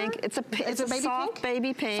lavender? Baby pink. It's a baby soft pink?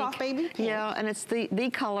 baby pink. Soft baby pink. Yeah, and it's the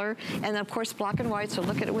color. And then, of course, black and white, so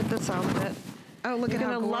look at it with this outfit. Oh, look at how gorgeous.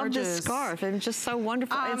 You're gonna love this scarf. It's just so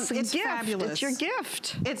wonderful. It's a gift. Fabulous. It's your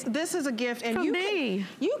gift. This is a gift, and For me.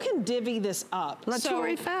 You can divvy this up. La Tour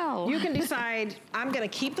Eiffel. You can decide, I'm gonna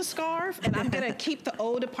keep the scarf, and I'm gonna keep the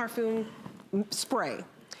eau de parfum spray.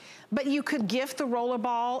 But you could gift the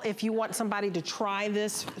rollerball if you want somebody to try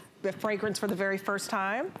this fragrance for the very first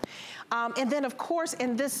time. And then, of course,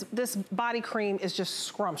 and this body cream is just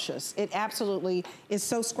scrumptious. It absolutely is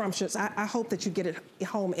so scrumptious. I hope that you get it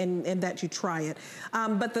home and that you try it.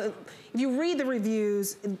 But if you read the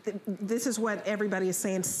reviews, this is what everybody is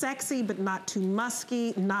saying. Sexy, but not too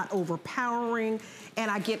musky, not overpowering. And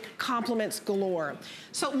I get compliments galore.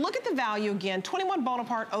 So look at the value again. 21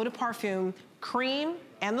 Bonaparte Eau de Parfum, cream,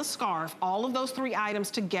 and the scarf, all of those 3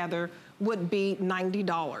 items together would be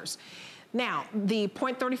 $90. Now, the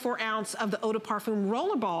 0.34 ounce of the Eau de Parfum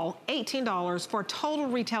Rollerball, $18 for a total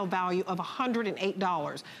retail value of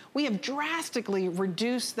 $108. We have drastically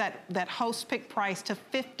reduced that host pick price to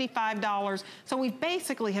 $55. So we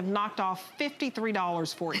basically have knocked off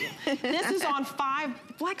 $53 for you. This is on 5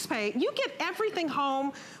 FlexPay. You get everything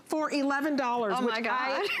home for $11, oh which my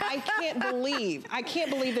God. I can't believe. I can't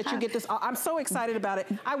believe that you get this. I'm so excited about it.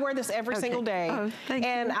 I wear this every single day. Oh, thank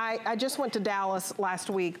you. I just went to Dallas last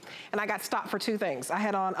week, and I got stopped for 2 things. I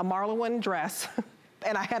had on a Marlowin dress,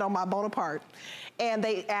 and I had on my Bonaparte. And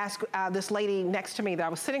they asked this lady next to me that I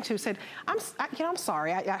was sitting to, said, I'm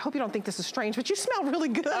sorry, I hope you don't think this is strange, but you smell really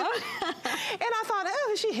good. And I thought,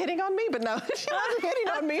 oh, is she hitting on me? But no, she wasn't hitting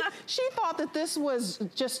on me. She thought that this was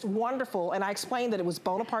just wonderful. And I explained that it was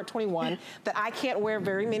Bonaparte 21, that I can't wear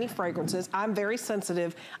very many fragrances. I'm very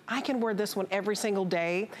sensitive. I can wear this one every single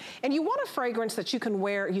day. And you want a fragrance that you can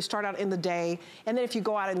wear, you start out in the day, and then if you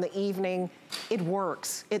go out in the evening, it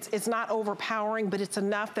works. It's not overpowering, but it's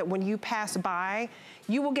enough that when you pass by,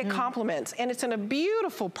 you will get compliments, and it's in a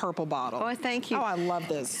beautiful purple bottle. Oh, thank you. Oh, I love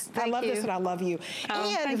this. I love this, and I love you.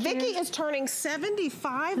 Oh, and Vicki is turning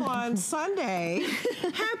 75 on Sunday.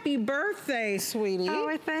 Happy birthday, sweetie.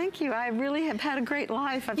 Oh, thank you. I really have had a great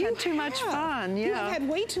life. I've had too much fun. Yeah. You have had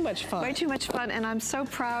way too much fun. Way too much fun, and I'm so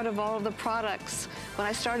proud of all of the products. When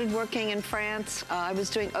I started working in France, I was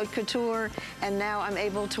doing haute couture, and now I'm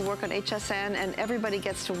able to work on HSN, and everybody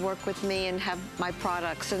gets to work with me and have my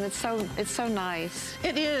products, and it's so nice.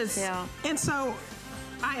 It is. Yeah. And so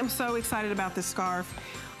I am so excited about this scarf.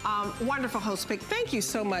 Wonderful host pick. Thank you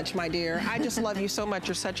so much, my dear. I just love you so much.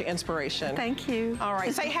 You're such an inspiration. Thank you. All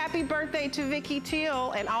right. Say happy birthday to Vicki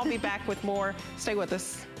Teal, and I'll be back with more. Stay with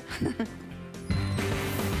us.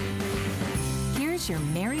 Here's your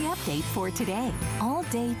Merry update for today. All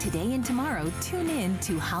day today and tomorrow, tune in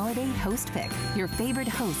to Holiday Host Pick. Your favorite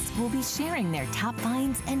hosts will be sharing their top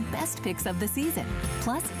finds and best picks of the season.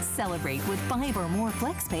 Plus, celebrate with 5 or more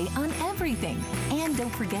FlexPay on everything. And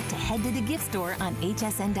don't forget to head to the gift store on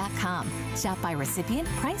hsn.com. Shop by recipient,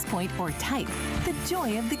 price point, or type. The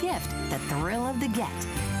joy of the gift, the thrill of the get.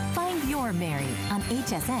 Find your Merry on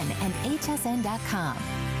HSN and hsn.com.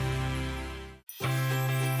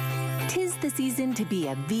 'Tis the season to be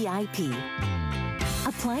a VIP.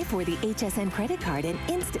 Apply for the HSN credit card and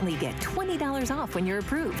instantly get $20 off when you're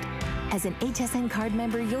approved. As an HSN card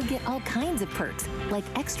member, you'll get all kinds of perks, like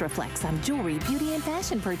extra flex on jewelry, beauty, and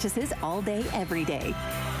fashion purchases all day, every day.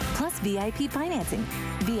 Plus VIP financing,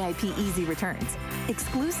 VIP easy returns,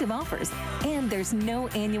 exclusive offers, and there's no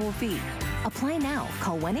annual fee. Apply now.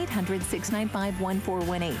 Call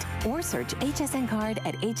 1-800-695-1418 or search HSN card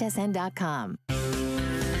at hsn.com.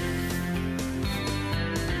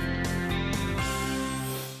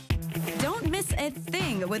 Miss a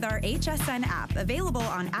thing with our HSN app, available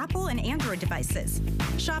on Apple and Android devices.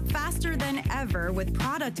 Shop faster than ever with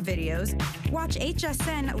product videos. Watch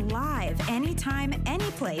HSN live anytime,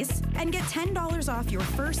 anyplace, and get $10 off your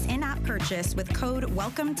first in-app purchase with code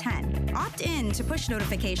WELCOME10. Opt in to push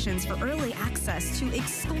notifications for early access to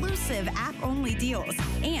exclusive app-only deals.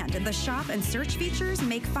 And the shop and search features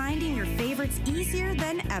make finding your favorites easier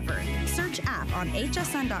than ever. Search app on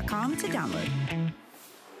hsn.com to download.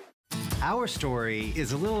 Our story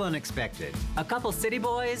is a little unexpected. A couple city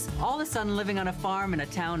boys, all of a sudden living on a farm in a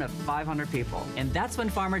town of 500 people. And that's when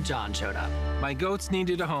Farmer John showed up. My goats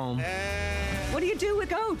needed a home. What do you do with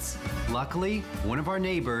goats? Luckily, one of our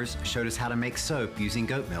neighbors showed us how to make soap using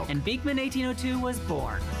goat milk. And Beekman 1802 was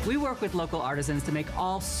born. We work with local artisans to make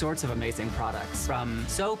all sorts of amazing products. From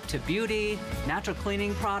soap to beauty, natural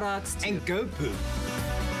cleaning products to... and goat poop.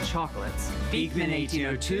 Chocolates. Beekman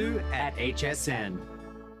 1802 at HSN.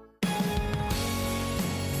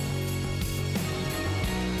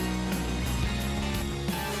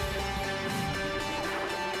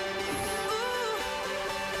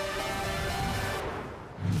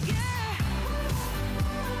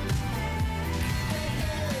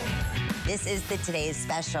 This is the Today's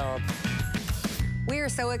Special. We are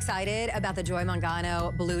so excited about the Joy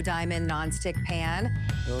Mangano Blue Diamond Nonstick Pan.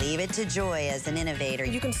 Leave it to Joy as an innovator.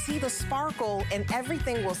 You can see the sparkle and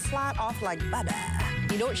everything will slide off like butter.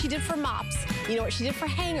 You know what she did for mops, you know what she did for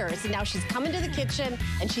hangers, and now she's coming to the kitchen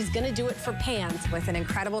and she's gonna do it for pans. With an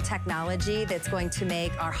incredible technology that's going to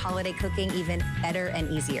make our holiday cooking even better and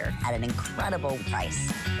easier. At an incredible price.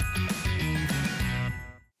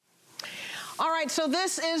 All right, so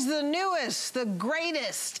this is the newest, the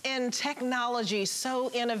greatest in technology,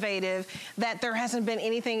 so innovative that there hasn't been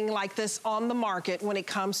anything like this on the market when it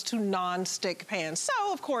comes to non-stick pans.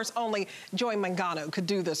 So, of course, only Joy Mangano could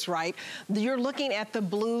do this, right? You're looking at the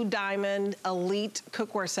Blue Diamond Elite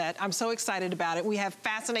cookware set. I'm so excited about it. We have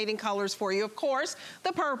fascinating colors for you. Of course,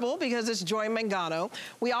 the purple, because it's Joy Mangano.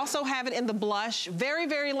 We also have it in the blush, very,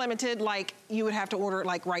 very limited, like you would have to order it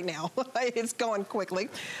like right now. It's going quickly.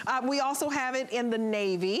 We also have it in the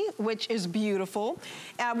navy, which is beautiful.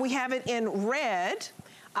 We have it in red,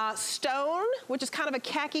 stone, which is kind of a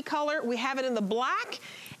khaki color. We have it in the black.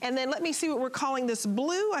 And then let me see what we're calling this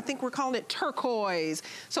blue. I think we're calling it turquoise.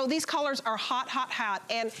 So these colors are hot, hot, hot.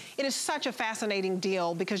 And it is such a fascinating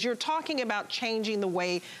deal because you're talking about changing the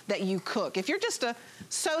way that you cook. If you're just a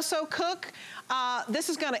so-so cook, this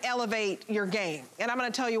is gonna elevate your game. And I'm gonna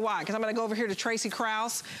tell you why, because I'm gonna go over here to Tracy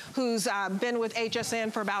Krause, who's been with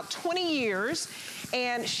HSN for about 20 years.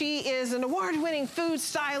 And she is an award-winning food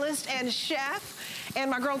stylist and chef. And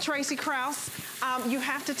my girl Tracy Krause, you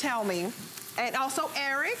have to tell me, and also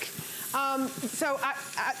Eric,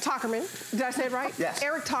 Tockerman, did I say it right? Yes.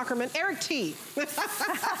 Eric Tockerman, Eric T.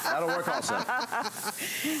 That'll work also.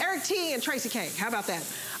 Eric T and Tracy K, how about that?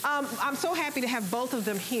 I'm so happy to have both of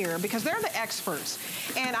them here because they're the experts.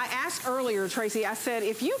 And I asked earlier, Tracy, I said,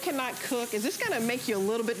 if you cannot cook, is this gonna make you a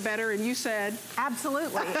little bit better? And you said?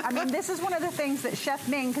 Absolutely. I mean, this is one of the things that Chef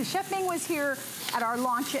Ming, because Chef Ming was here at our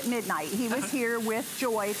launch at midnight. He was here with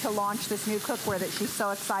Joy to launch this new cookware that she's so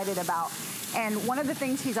excited about. And one of the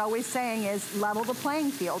things he's always saying is level the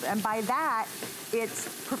playing field. And by that,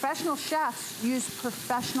 it's professional chefs use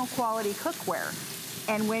professional quality cookware.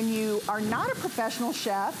 And when you are not a professional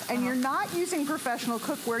chef and you're not using professional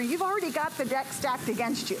cookware, you've already got the deck stacked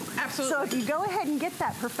against you. Absolutely. So if you go ahead and get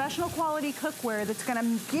that professional quality cookware that's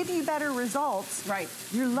gonna give you better results, right,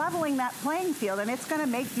 you're leveling that playing field and it's gonna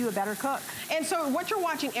make you a better cook. And so what you're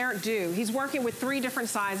watching Eric do, he's working with 3 different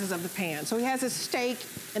sizes of the pan. So he has his steak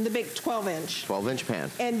in the big 12-inch. 12-inch pan.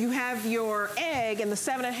 And you have your egg in the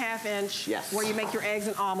 7.5-inch, yes, where you make your eggs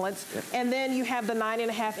and omelets. Yep. And then you have the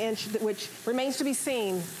 9.5-inch, which remains to be seen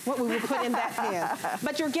what we will put in that pan.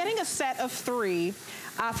 But you're getting a set of 3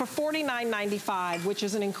 for $49.95, which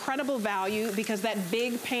is an incredible value because that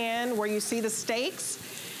big pan where you see the steaks,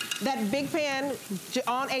 that big pan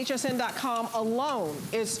on hsn.com alone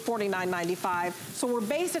is $49.95. So we're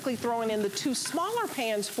basically throwing in the 2 smaller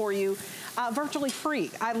pans for you virtually free.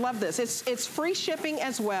 I love this. It's free shipping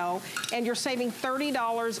as well, and you're saving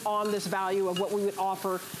 $30 on this value of what we would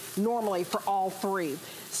offer normally for all 3.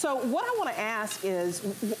 So what I want to ask is,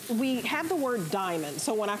 we have the word diamond.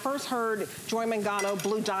 So when I first heard Joy Mangano,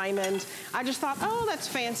 Blue Diamond, I just thought, oh, that's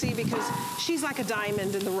fancy because she's like a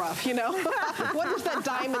diamond in the rough, you know? What does that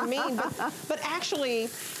diamond mean? But actually,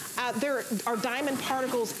 there are diamond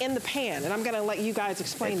particles in the pan, and I'm going to let you guys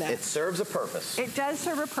explain that. It serves a purpose. It does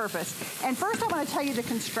serve a purpose. And first I want to tell you the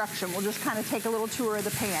construction. We'll just kind of take a little tour of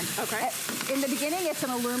the pan. Okay. In the beginning, it's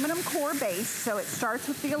an aluminum core base, so it starts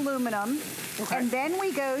with the aluminum. Okay. And then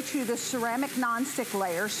we go to the ceramic nonstick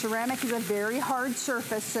layer. Ceramic is a very hard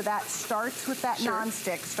surface, so that starts with that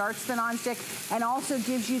nonstick, starts the nonstick, and also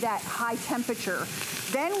gives you that high temperature.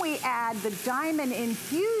 Then we add the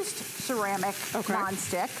diamond-infused ceramic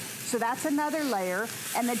nonstick. So that's another layer.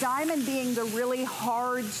 And the diamond being the really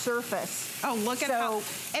hard surface. Oh, look at how,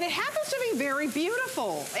 and it happens to be very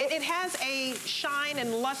beautiful. It has a shine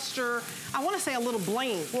and luster, I want to say a little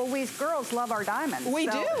bling. Well, we girls love our diamonds. We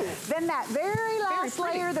do. Then that very last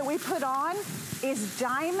layer that we put on is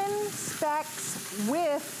diamond specks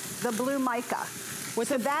with the blue mica.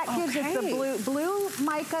 So that gives us the blue. Blue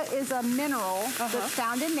mica is a mineral that's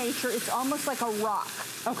found in nature. It's almost like a rock.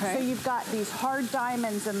 Okay. So you've got these hard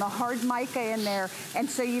diamonds and the hard mica in there. And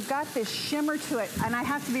so you've got this shimmer to it. And I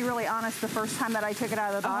have to be really honest, the first time that I took it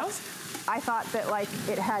out of the box, I thought that like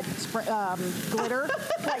it had glitter,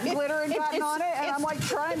 like glitter had gotten on it, and I'm like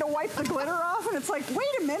trying to wipe the glitter off, and it's like, wait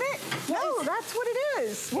a minute, no, that's what it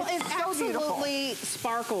is. Well, it's so absolutely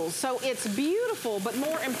sparkles, so it's beautiful, but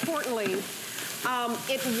more importantly,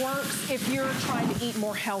 It works if you're trying to eat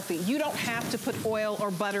more healthy. You don't have to put oil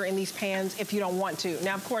or butter in these pans if you don't want to.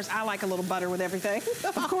 Now, of course, I like a little butter with everything.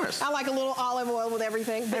 Of course. I like a little olive oil with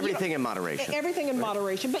everything. Everything in moderation. Everything in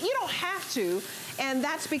moderation, but you don't have to. And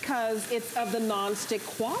that's because it's of the non-stick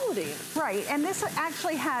quality. Right, and this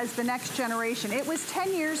actually has the next generation. It was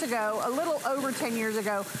 10 years ago, a little over 10 years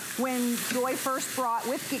ago, when Joy first brought,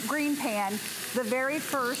 with Green Pan, the very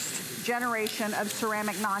first generation of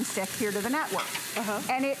ceramic nonstick here to the network.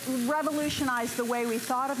 And it revolutionized the way we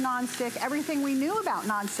thought of nonstick, everything we knew about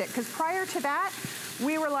nonstick, because prior to that,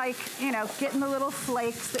 we were like, you know, getting the little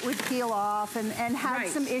flakes that would peel off and had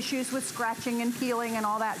some issues with scratching and peeling and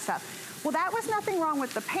all that stuff. Well, that was nothing wrong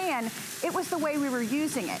with the pan. It was the way we were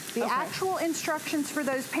using it. The actual instructions for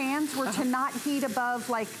those pans were to not heat above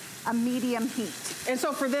like a medium heat. And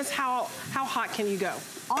so for this, how hot can you go?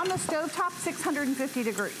 On the stovetop, 650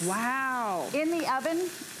 degrees. Wow. In the oven,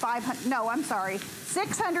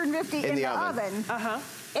 650 in the oven.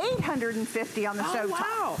 850 on the stovetop.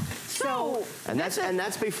 Wow. So and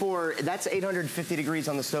that's before, that's 850 degrees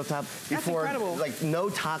on the stovetop before, like, no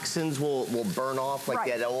toxins will burn off like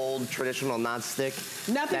that old traditional nonstick.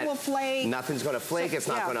 Nothing will flake. Nothing's going to flake. It's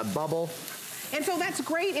not going to bubble. And so that's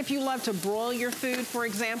great if you love to broil your food, for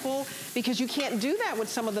example, because you can't do that with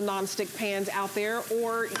some of the nonstick pans out there,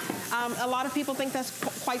 or a lot of people think that's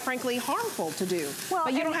quite frankly harmful to do. Well,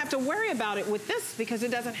 but you don't have to worry about it with this because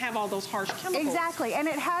it doesn't have all those harsh chemicals. Exactly, and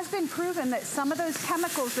it has been proven that some of those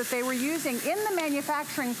chemicals that they were using in the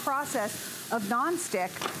manufacturing process of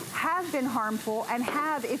nonstick have been harmful and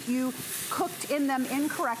have, if you cooked in them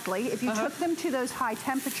incorrectly, if you took them to those high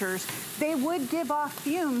temperatures, they would give off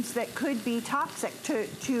fumes that could be toxic to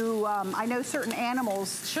I know certain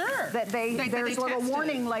animals. Sure. That there's little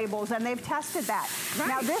warning labels, and they've tested that. Right.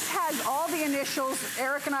 Now this has all the initials.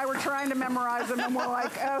 Eric and I were trying to memorize them, and we're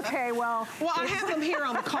like, okay, well. Well, I have them here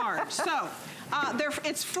on the card. So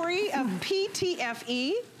it's free of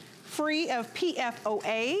PTFE, free of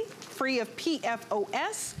PFOA, free of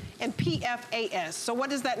PFOS, and PFAS. So what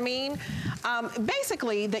does that mean?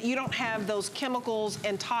 Basically that you don't have those chemicals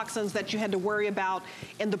and toxins that you had to worry about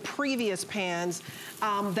in the previous pans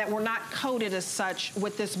that were not coated as such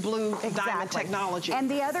with this blue diamond technology. And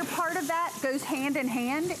the other part of that goes hand in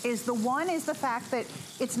hand is the fact that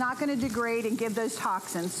it's not going to degrade and give those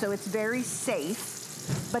toxins, so it's very safe.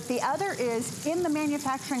 But the other is, in the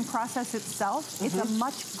manufacturing process itself, it's a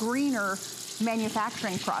much greener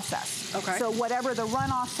manufacturing process. Okay. So whatever the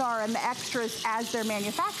runoffs are and the extras as they're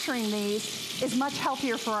manufacturing these is much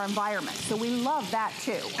healthier for our environment. So we love that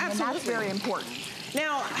too. Absolutely. And that's very important.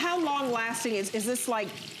 Now, how long lasting is this like,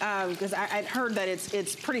 because I'd heard that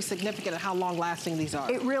it's pretty significant how long lasting these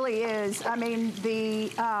are. It really is. I mean,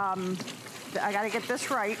 I gotta get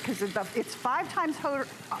this right because it's 5 times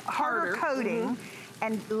harder coating.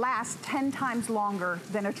 And lasts 10 times longer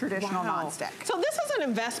than a traditional nonstick. So this is an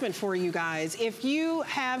investment for you guys. If you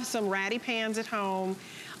have some ratty pans at home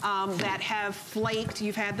that have flaked,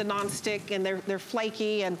 you've had the nonstick and they're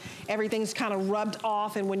flaky and everything's kind of rubbed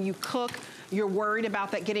off, and when you cook, you're worried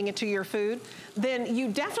about that getting into your food, then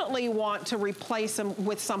you definitely want to replace them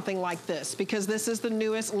with something like this, because this is the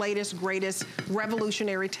newest, latest, greatest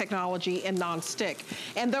revolutionary technology in nonstick.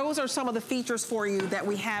 And those are some of the features for you that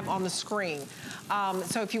we have on the screen.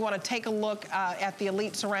 So if you want to take a look at the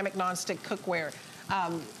Elite Ceramic Nonstick Cookware,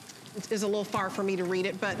 it's a little far for me to read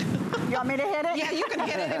it, but... You want me to hit it? Yeah, you can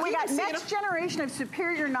hit it. We got next generation of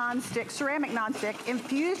superior nonstick, ceramic nonstick,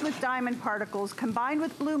 infused with diamond particles, combined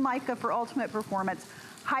with blue mica for ultimate performance,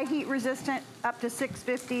 high heat resistant, up to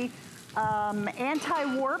 650,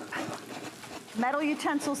 anti-warp, metal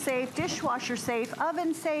utensil safe, dishwasher safe,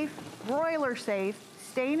 oven safe, broiler safe,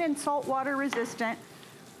 stain and salt water resistant,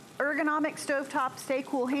 ergonomic stovetop stay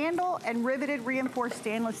cool handle, and riveted reinforced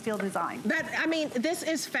stainless steel design. I mean, this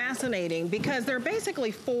is fascinating because they're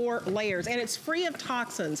basically 4 layers and it's free of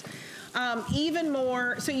toxins. Even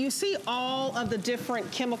more, so you see all of the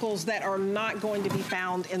different chemicals that are not going to be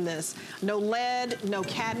found in this. No lead, no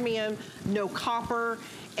cadmium, no copper,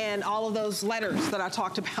 and all of those letters that I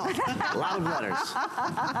talked about. A lot of letters.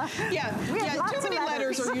 Yeah, too many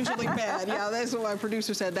letters are usually bad. Yeah, that's what my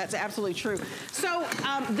producer said. That's absolutely true. So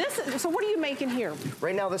so what are you making here?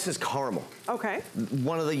 Right now, this is caramel. Okay.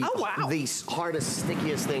 One of the hardest,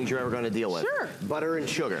 stickiest things you're ever going to deal with. Sure. Butter and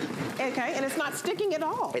sugar. Okay, and it's not sticking at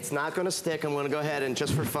all. It's not going to stick. I'm going to go ahead and,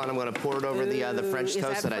 just for fun, I'm going to pour it over the French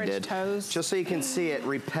toast that I did. Toast? Just so you can see it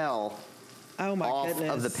repel off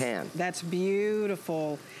of the pan. That's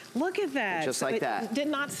beautiful. Look at that. Just like that. It did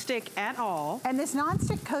not stick at all. And this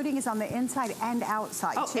nonstick coating is on the inside and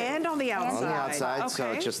outside, too. And on the outside. On the outside,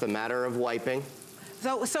 so it's just a matter of wiping.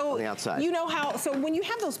 So on the outside. You know how, so when you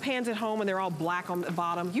have those pans at home and they're all black on the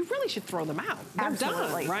bottom, you really should throw them out. They're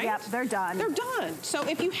Absolutely. done, right? Yep, they're done. They're done. So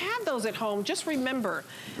if you have those at home, just remember,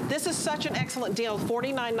 this is such an excellent deal,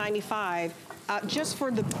 $49.95. Just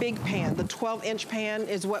for the big pan, the 12-inch pan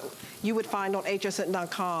is what you would find on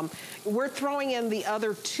hsn.com. We're throwing in the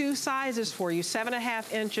other two sizes for you,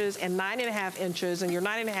 7.5 inches and 9.5 inches, and your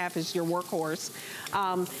 9.5 is your workhorse,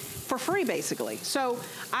 for free, basically. So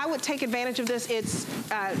I would take advantage of this. It's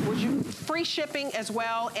free shipping as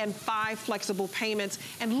well, and 5 flexible payments.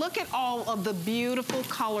 And look at all of the beautiful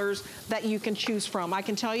colors that you can choose from. I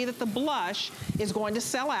can tell you that the blush is going to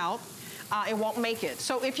sell out. It won't make it.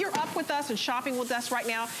 So if you're up with us and shopping with us right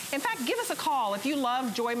now, in fact, give us a call. If you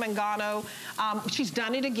love Joy Mangano, she's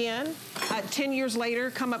done it again. 10 years later,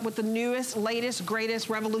 come up with the newest, latest, greatest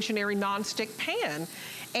revolutionary nonstick pan.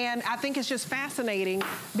 And I think it's just fascinating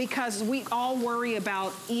because we all worry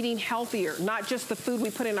about eating healthier, not just the food we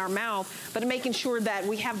put in our mouth, but making sure that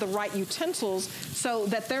we have the right utensils so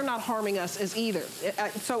that they're not harming us as either.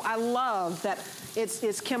 So I love that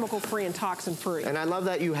it's chemical-free and toxin-free. And I love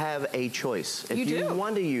that you have a choice. If you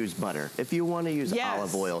want to use butter, if you want to use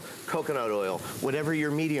olive oil, coconut oil, whatever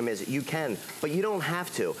your medium is, you can, but you don't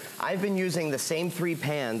have to. I've been using the same 3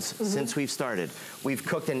 pans since we've started. We've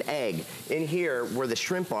cooked an egg. In here, where the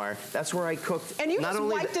shrimp are, that's where I cooked. And you just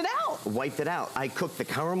wiped it out. Wiped it out. I cooked the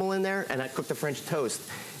caramel in there, and I cooked the French toast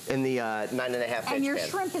in the 9.5 inch And your pan.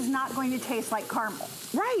 shrimp is not going to taste like caramel.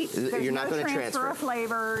 Right. You're not going to transfer of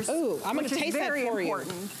flavors. Ooh, I'm going to taste that for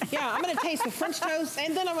important. you. Yeah, I'm going to taste the French toast,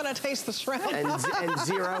 and then I'm going to taste the shrimp. And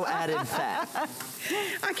 0 added fat.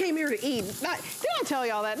 I came here to eat. Did I tell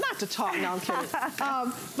you all that? Not to talk. No, I'm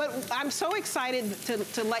kidding. But I'm so excited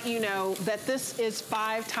to let you know that this is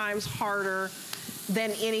 5 times harder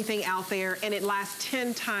than anything out there, and it lasts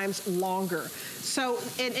 10 times longer. So,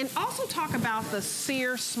 and also talk about the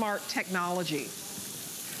Sear Smart technology.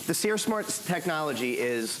 The Sear Smart technology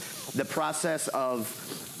is the process of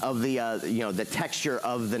the the texture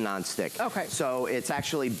of the nonstick. Okay. So it's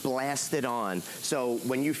actually blasted on. So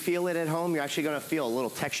when you feel it at home, you're actually going to feel a little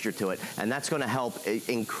texture to it, and that's going to help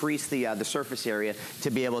increase the surface area to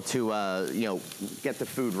be able to get the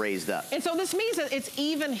food raised up. And so this means that it's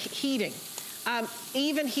even heating.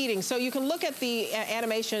 Even heating. So you can look at the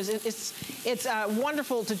animations. It's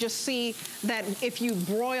wonderful to just see that if you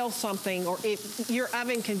broil something, or if your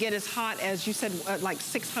oven can get as hot as you said, like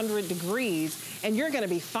 600 degrees, and you're going to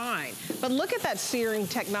be fine. But look at that searing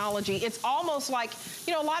technology. It's almost like,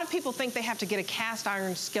 a lot of people think they have to get a cast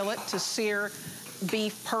iron skillet to sear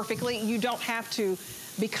beef perfectly. You don't have to.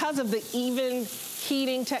 Because of the even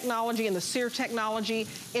heating technology and the sear technology,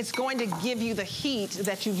 it's going to give you the heat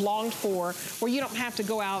that you've longed for, where you don't have to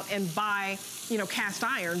go out and buy, cast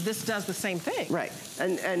iron. This does the same thing. Right,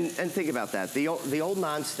 and think about that. The old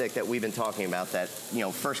nonstick that we've been talking about that,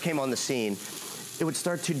 first came on the scene, it would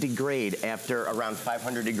start to degrade after around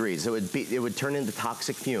 500 degrees. It would turn into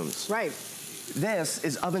toxic fumes. Right. This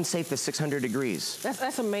is oven safe to 600 degrees.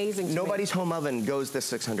 That's amazing to Nobody's home oven goes to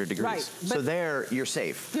 600 degrees. Right. So there, you're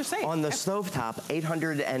safe. You're safe. On the stovetop,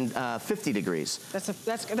 850 degrees.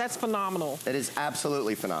 That's phenomenal. It is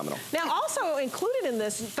absolutely phenomenal. Now, also included in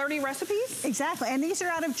this, 30 recipes? Exactly, and these are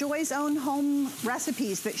out of Joy's own home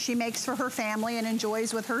recipes that she makes for her family and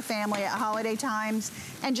enjoys with her family at holiday times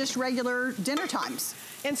and just regular dinner times.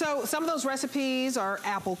 And so some of those recipes are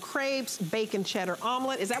apple crepes, bacon cheddar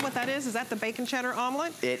omelet. Is that what that is? Is that the bacon cheddar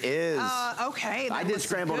omelet? It is. Okay. I did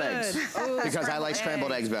scrambled eggs because I like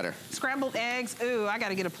scrambled eggs better. Scrambled eggs. Ooh, I got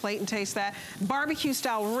to get a plate and taste that. Barbecue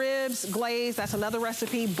style ribs, glazed. That's another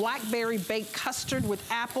recipe. Blackberry baked custard with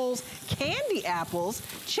apples, candy apples,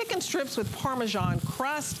 chicken strips with Parmesan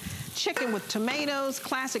crust, chicken with tomatoes,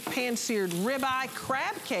 classic pan-seared ribeye,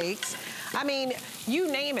 crab cakes. I mean, you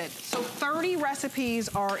name it. So 30 recipes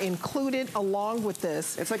are included along with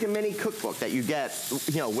this. It's like a mini cookbook that you get,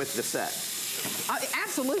 with the set.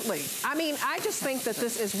 Absolutely. I mean, I just think that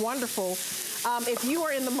this is wonderful. If you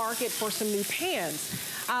are in the market for some new pans,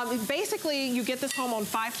 basically you get this home on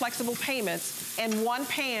 5 flexible payments, and 1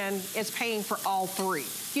 pan is paying for all 3.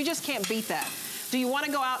 You just can't beat that. Do you want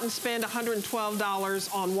to go out and spend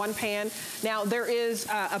 $112 on 1 pan? Now, there is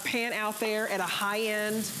a pan out there at a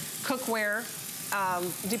high-end cookware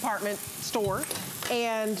department store,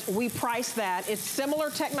 and we price that. It's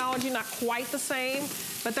similar technology, not quite the same,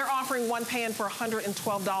 but they're offering 1 pan for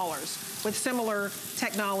 $112 with similar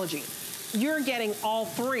technology. You're getting all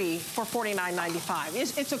 3 for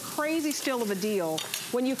 $49.95. It's a crazy steal of a deal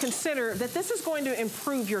when you consider that this is going to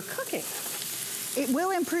improve your cooking. It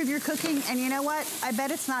will improve your cooking, and you know what? I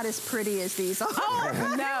bet it's not as pretty as these are.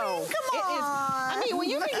 Oh, no. Come on. I mean, when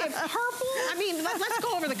you can get purple, I mean, let's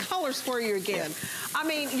go over the colors for you again. I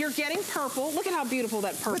mean, you're getting purple. Look at how beautiful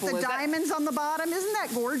that purple is. With the diamonds on the bottom, isn't that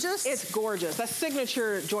gorgeous? It's gorgeous. That's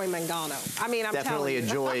signature Joy Mangano. I mean, I'm definitely telling you.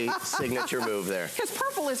 Definitely a Joy signature move there. Because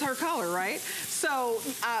purple is her color, right? So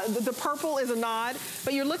the purple is a nod,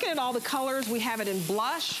 but you're looking at all the colors. We have it in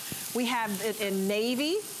blush. We have it in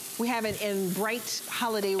navy. We have it in bright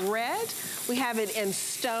holiday red. We have it in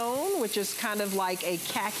stone, which is kind of like a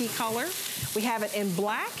khaki color. We have it in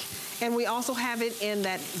black. And we also have it in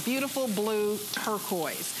that beautiful blue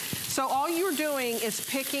turquoise. So all you're doing is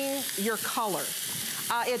picking your color.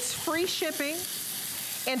 It's free shipping.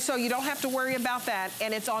 And so you don't have to worry about that,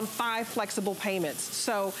 and it's on 5 flexible payments.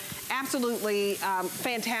 So absolutely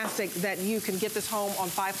fantastic that you can get this home on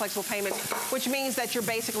 5 flexible payments, which means that you're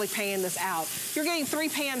basically paying this out. You're getting 3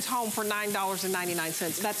 pans home for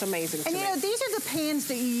 $9.99. That's amazing. And you know, these are the pans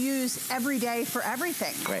that you use every day for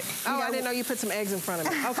everything. Right. Oh, I didn't know you put some eggs in front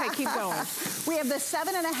of me. Okay, keep going. We have the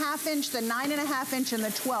 7.5 inch, the 9.5 inch, and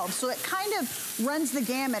the 12. So it kind of runs the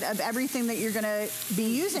gamut of everything that you're gonna be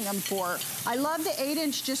using them for. I love the 8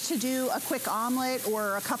 inch just to do a quick omelet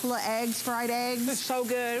or a couple of eggs, fried eggs. It's so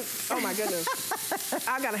good. Oh my goodness.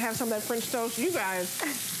 I gotta have some of that French toast. You guys,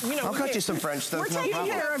 you know. I'll cut you some French toast. We're taking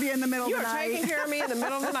care of you in the middle of the night. You're taking care of me in the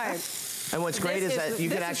middle of the night. And what's great is that you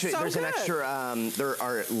can actually, there's an extra, there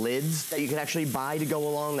are lids that you can actually buy to go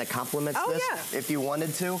along that complements this if you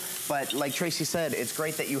wanted to. But like Tracy said, it's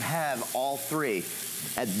great that you have all 3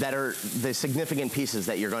 that are the significant pieces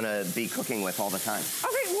that you're gonna be cooking with all the time.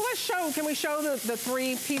 Okay, well let's show, can we show the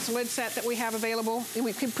 3-piece lid set that we have available? And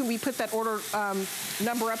we put that order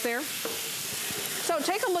number up there? So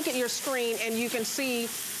take a look at your screen and you can see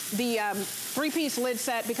the 3-piece lid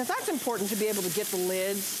set, because that's important to be able to get the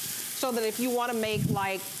lids. So that if you want to make,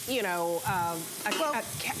 like, you know, a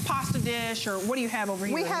pasta dish, or what do you have over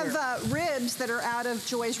here? We have ribs that are out of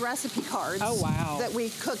Joy's recipe cards. Oh, wow. That we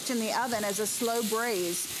cooked in the oven as a slow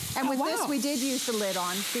braise. And with this, we did use the lid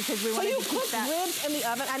on because we wanted to keep that. So you cook ribs in the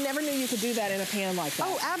oven? I never knew you could do that in a pan like that.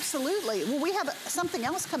 Oh, absolutely. Well, we have something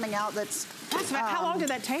else coming out that's... how long did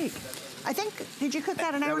that take? I think, did you cook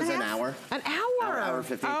that an hour and a half? That was an hour. An hour? Hour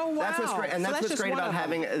 15. Oh, wow. That's what's great, and that's what's great about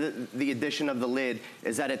having the addition of the lid,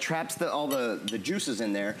 is that it traps all the juices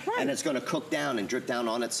in there, and it's going to cook down and drip down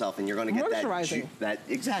on itself, and you're going to get that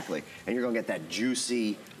exactly, and you're going to get that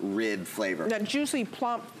juicy rib flavor. That juicy,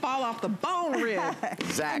 plump, fall off the bone rib.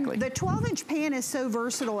 Exactly. And the 12-inch pan is so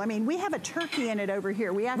versatile. I mean, we have a turkey in it over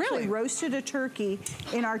here. We actually roasted a turkey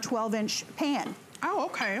in our 12-inch pan. Oh,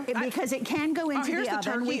 okay. Because it can go into the oven.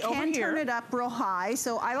 Turkey we can turn it up real high.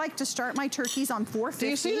 So I like to start my turkeys on 450. Do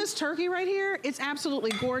you see this turkey right here? It's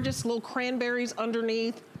absolutely gorgeous. Little cranberries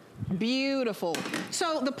underneath. Beautiful.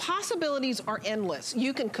 So the possibilities are endless.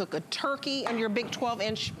 You can cook a turkey in your big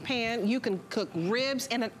 12-inch pan. You can cook ribs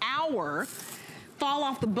in an hour. Fall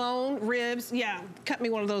off the bone ribs. Yeah, cut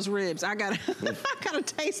me one of those ribs. I gotta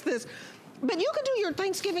taste this. But you could do your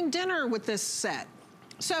Thanksgiving dinner with this set.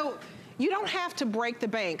 So you don't have to break the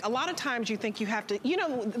bank. A lot of times you think you have to, you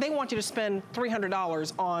know, they want you to spend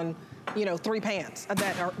 $300 on, you know, 3 pans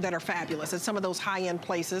that are fabulous. At some of those high-end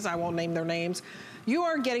places, I won't name their names. You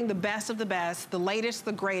are getting the best of the best, the latest,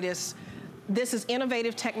 the greatest. This is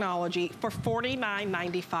innovative technology for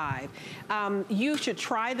 $49.95. You should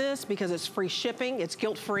try this because it's free shipping, it's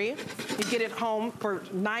guilt-free. You get it home for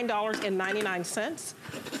 $9.99.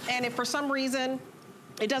 And if for some reason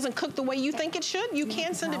it doesn't cook the way you think it should, you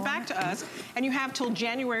can send it back to us, and you have till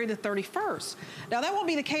January the 31st. Now that won't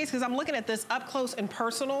be the case because I'm looking at this up close and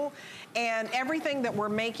personal, and everything that we're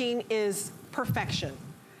making is perfection.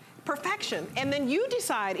 Perfection. And then you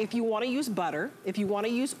decide if you want to use butter, if you want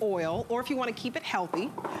to use oil, or if you want to keep it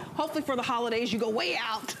healthy. Hopefully for the holidays you go way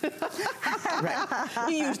out.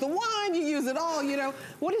 You use the wine, you use it all, you know.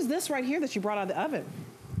 What is this right here that you brought out of the oven?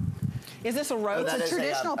 Is this a roast? It's a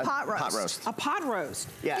traditional pot roast. Pot roast. A pot roast.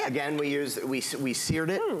 Yeah, again, we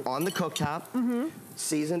seared it on the cooktop,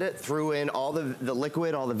 seasoned it, threw in all the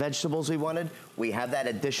liquid, all the vegetables we wanted. We have that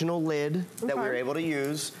additional lid that we were able to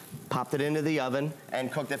use, popped it into the oven,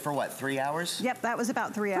 and cooked it for what, 3 hours? Yep, that was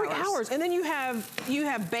about 3 hours. 3 hours, and then you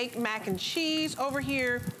have baked mac and cheese over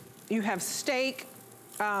here. You have steak.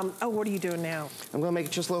 Oh, what are you doing now? I'm gonna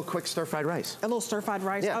make just a little quick stir-fried rice. A little stir-fried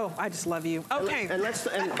rice? Yeah. Oh, I just love you. Okay. And I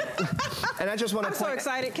just want to I'm so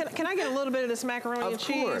excited. Can I get a little bit of this macaroni and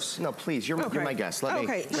cheese? Of course. No, please, you're my guest. Let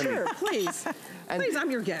me. Sure, please. Please,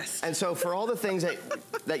 I'm your guest. And so for all the things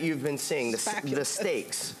that you've been seeing, the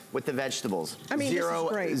steaks with the vegetables, I mean,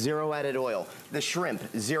 zero added oil. The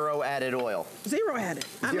shrimp, 0 added oil. 0 added.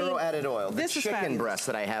 Zero added oil. The chicken breast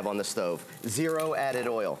that I have on the stove, 0 added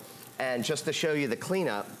oil. And just to show you the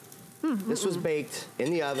cleanup, This was baked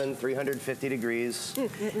in the oven, 350 degrees,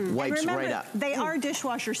 wipes remember, right up. They are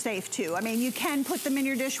dishwasher safe too. I mean, you can put them in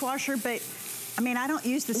your dishwasher, but I mean, I don't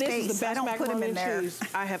use the space. This is the best I don't put them in there. cheese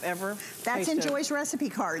I have ever That's tasted. in Joy's recipe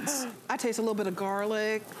cards. I taste a little bit of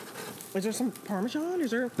garlic. Is there some Parmesan?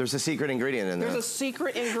 Is there? There's a secret ingredient in there. There's a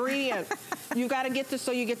secret ingredient. You got to get this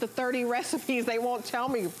so you get the 30 recipes. They won't tell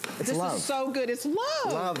me. This love. is so good. It's love.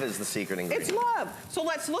 Love is the secret ingredient. It's love. So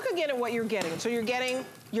let's look again at what you're getting. So you're getting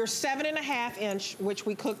your 7.5 inch, which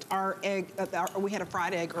we cooked our egg. We had a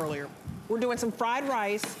fried egg earlier. We're doing some fried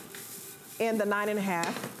rice in the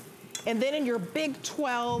 9.5. And then in your Big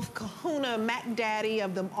 12 Kahuna Mac Daddy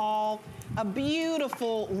of them all, a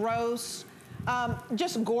beautiful roast.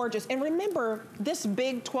 Just gorgeous. And remember, this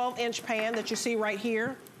big 12-inch pan that you see right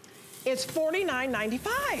here, it's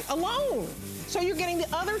 $49.95 alone. So you're getting the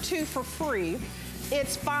other two for free.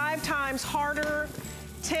 It's 5 times harder,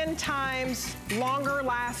 10 times longer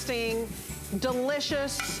lasting,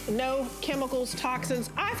 delicious, no chemicals, toxins.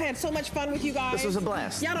 I've had so much fun with you guys. This was a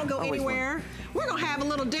blast. Y'all don't go Always anywhere. fun. We're gonna have a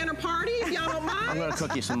little dinner party if y'all don't mind. I'm gonna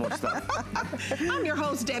cook you some more stuff. I'm your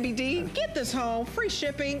host, Debbie D. Get this home, free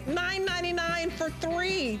shipping, $9.99 for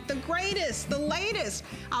 3. The greatest, the latest.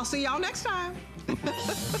 I'll see y'all next time.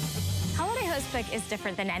 Holiday Host Pick is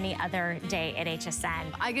different than any other day at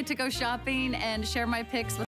HSN. I get to go shopping and share my picks with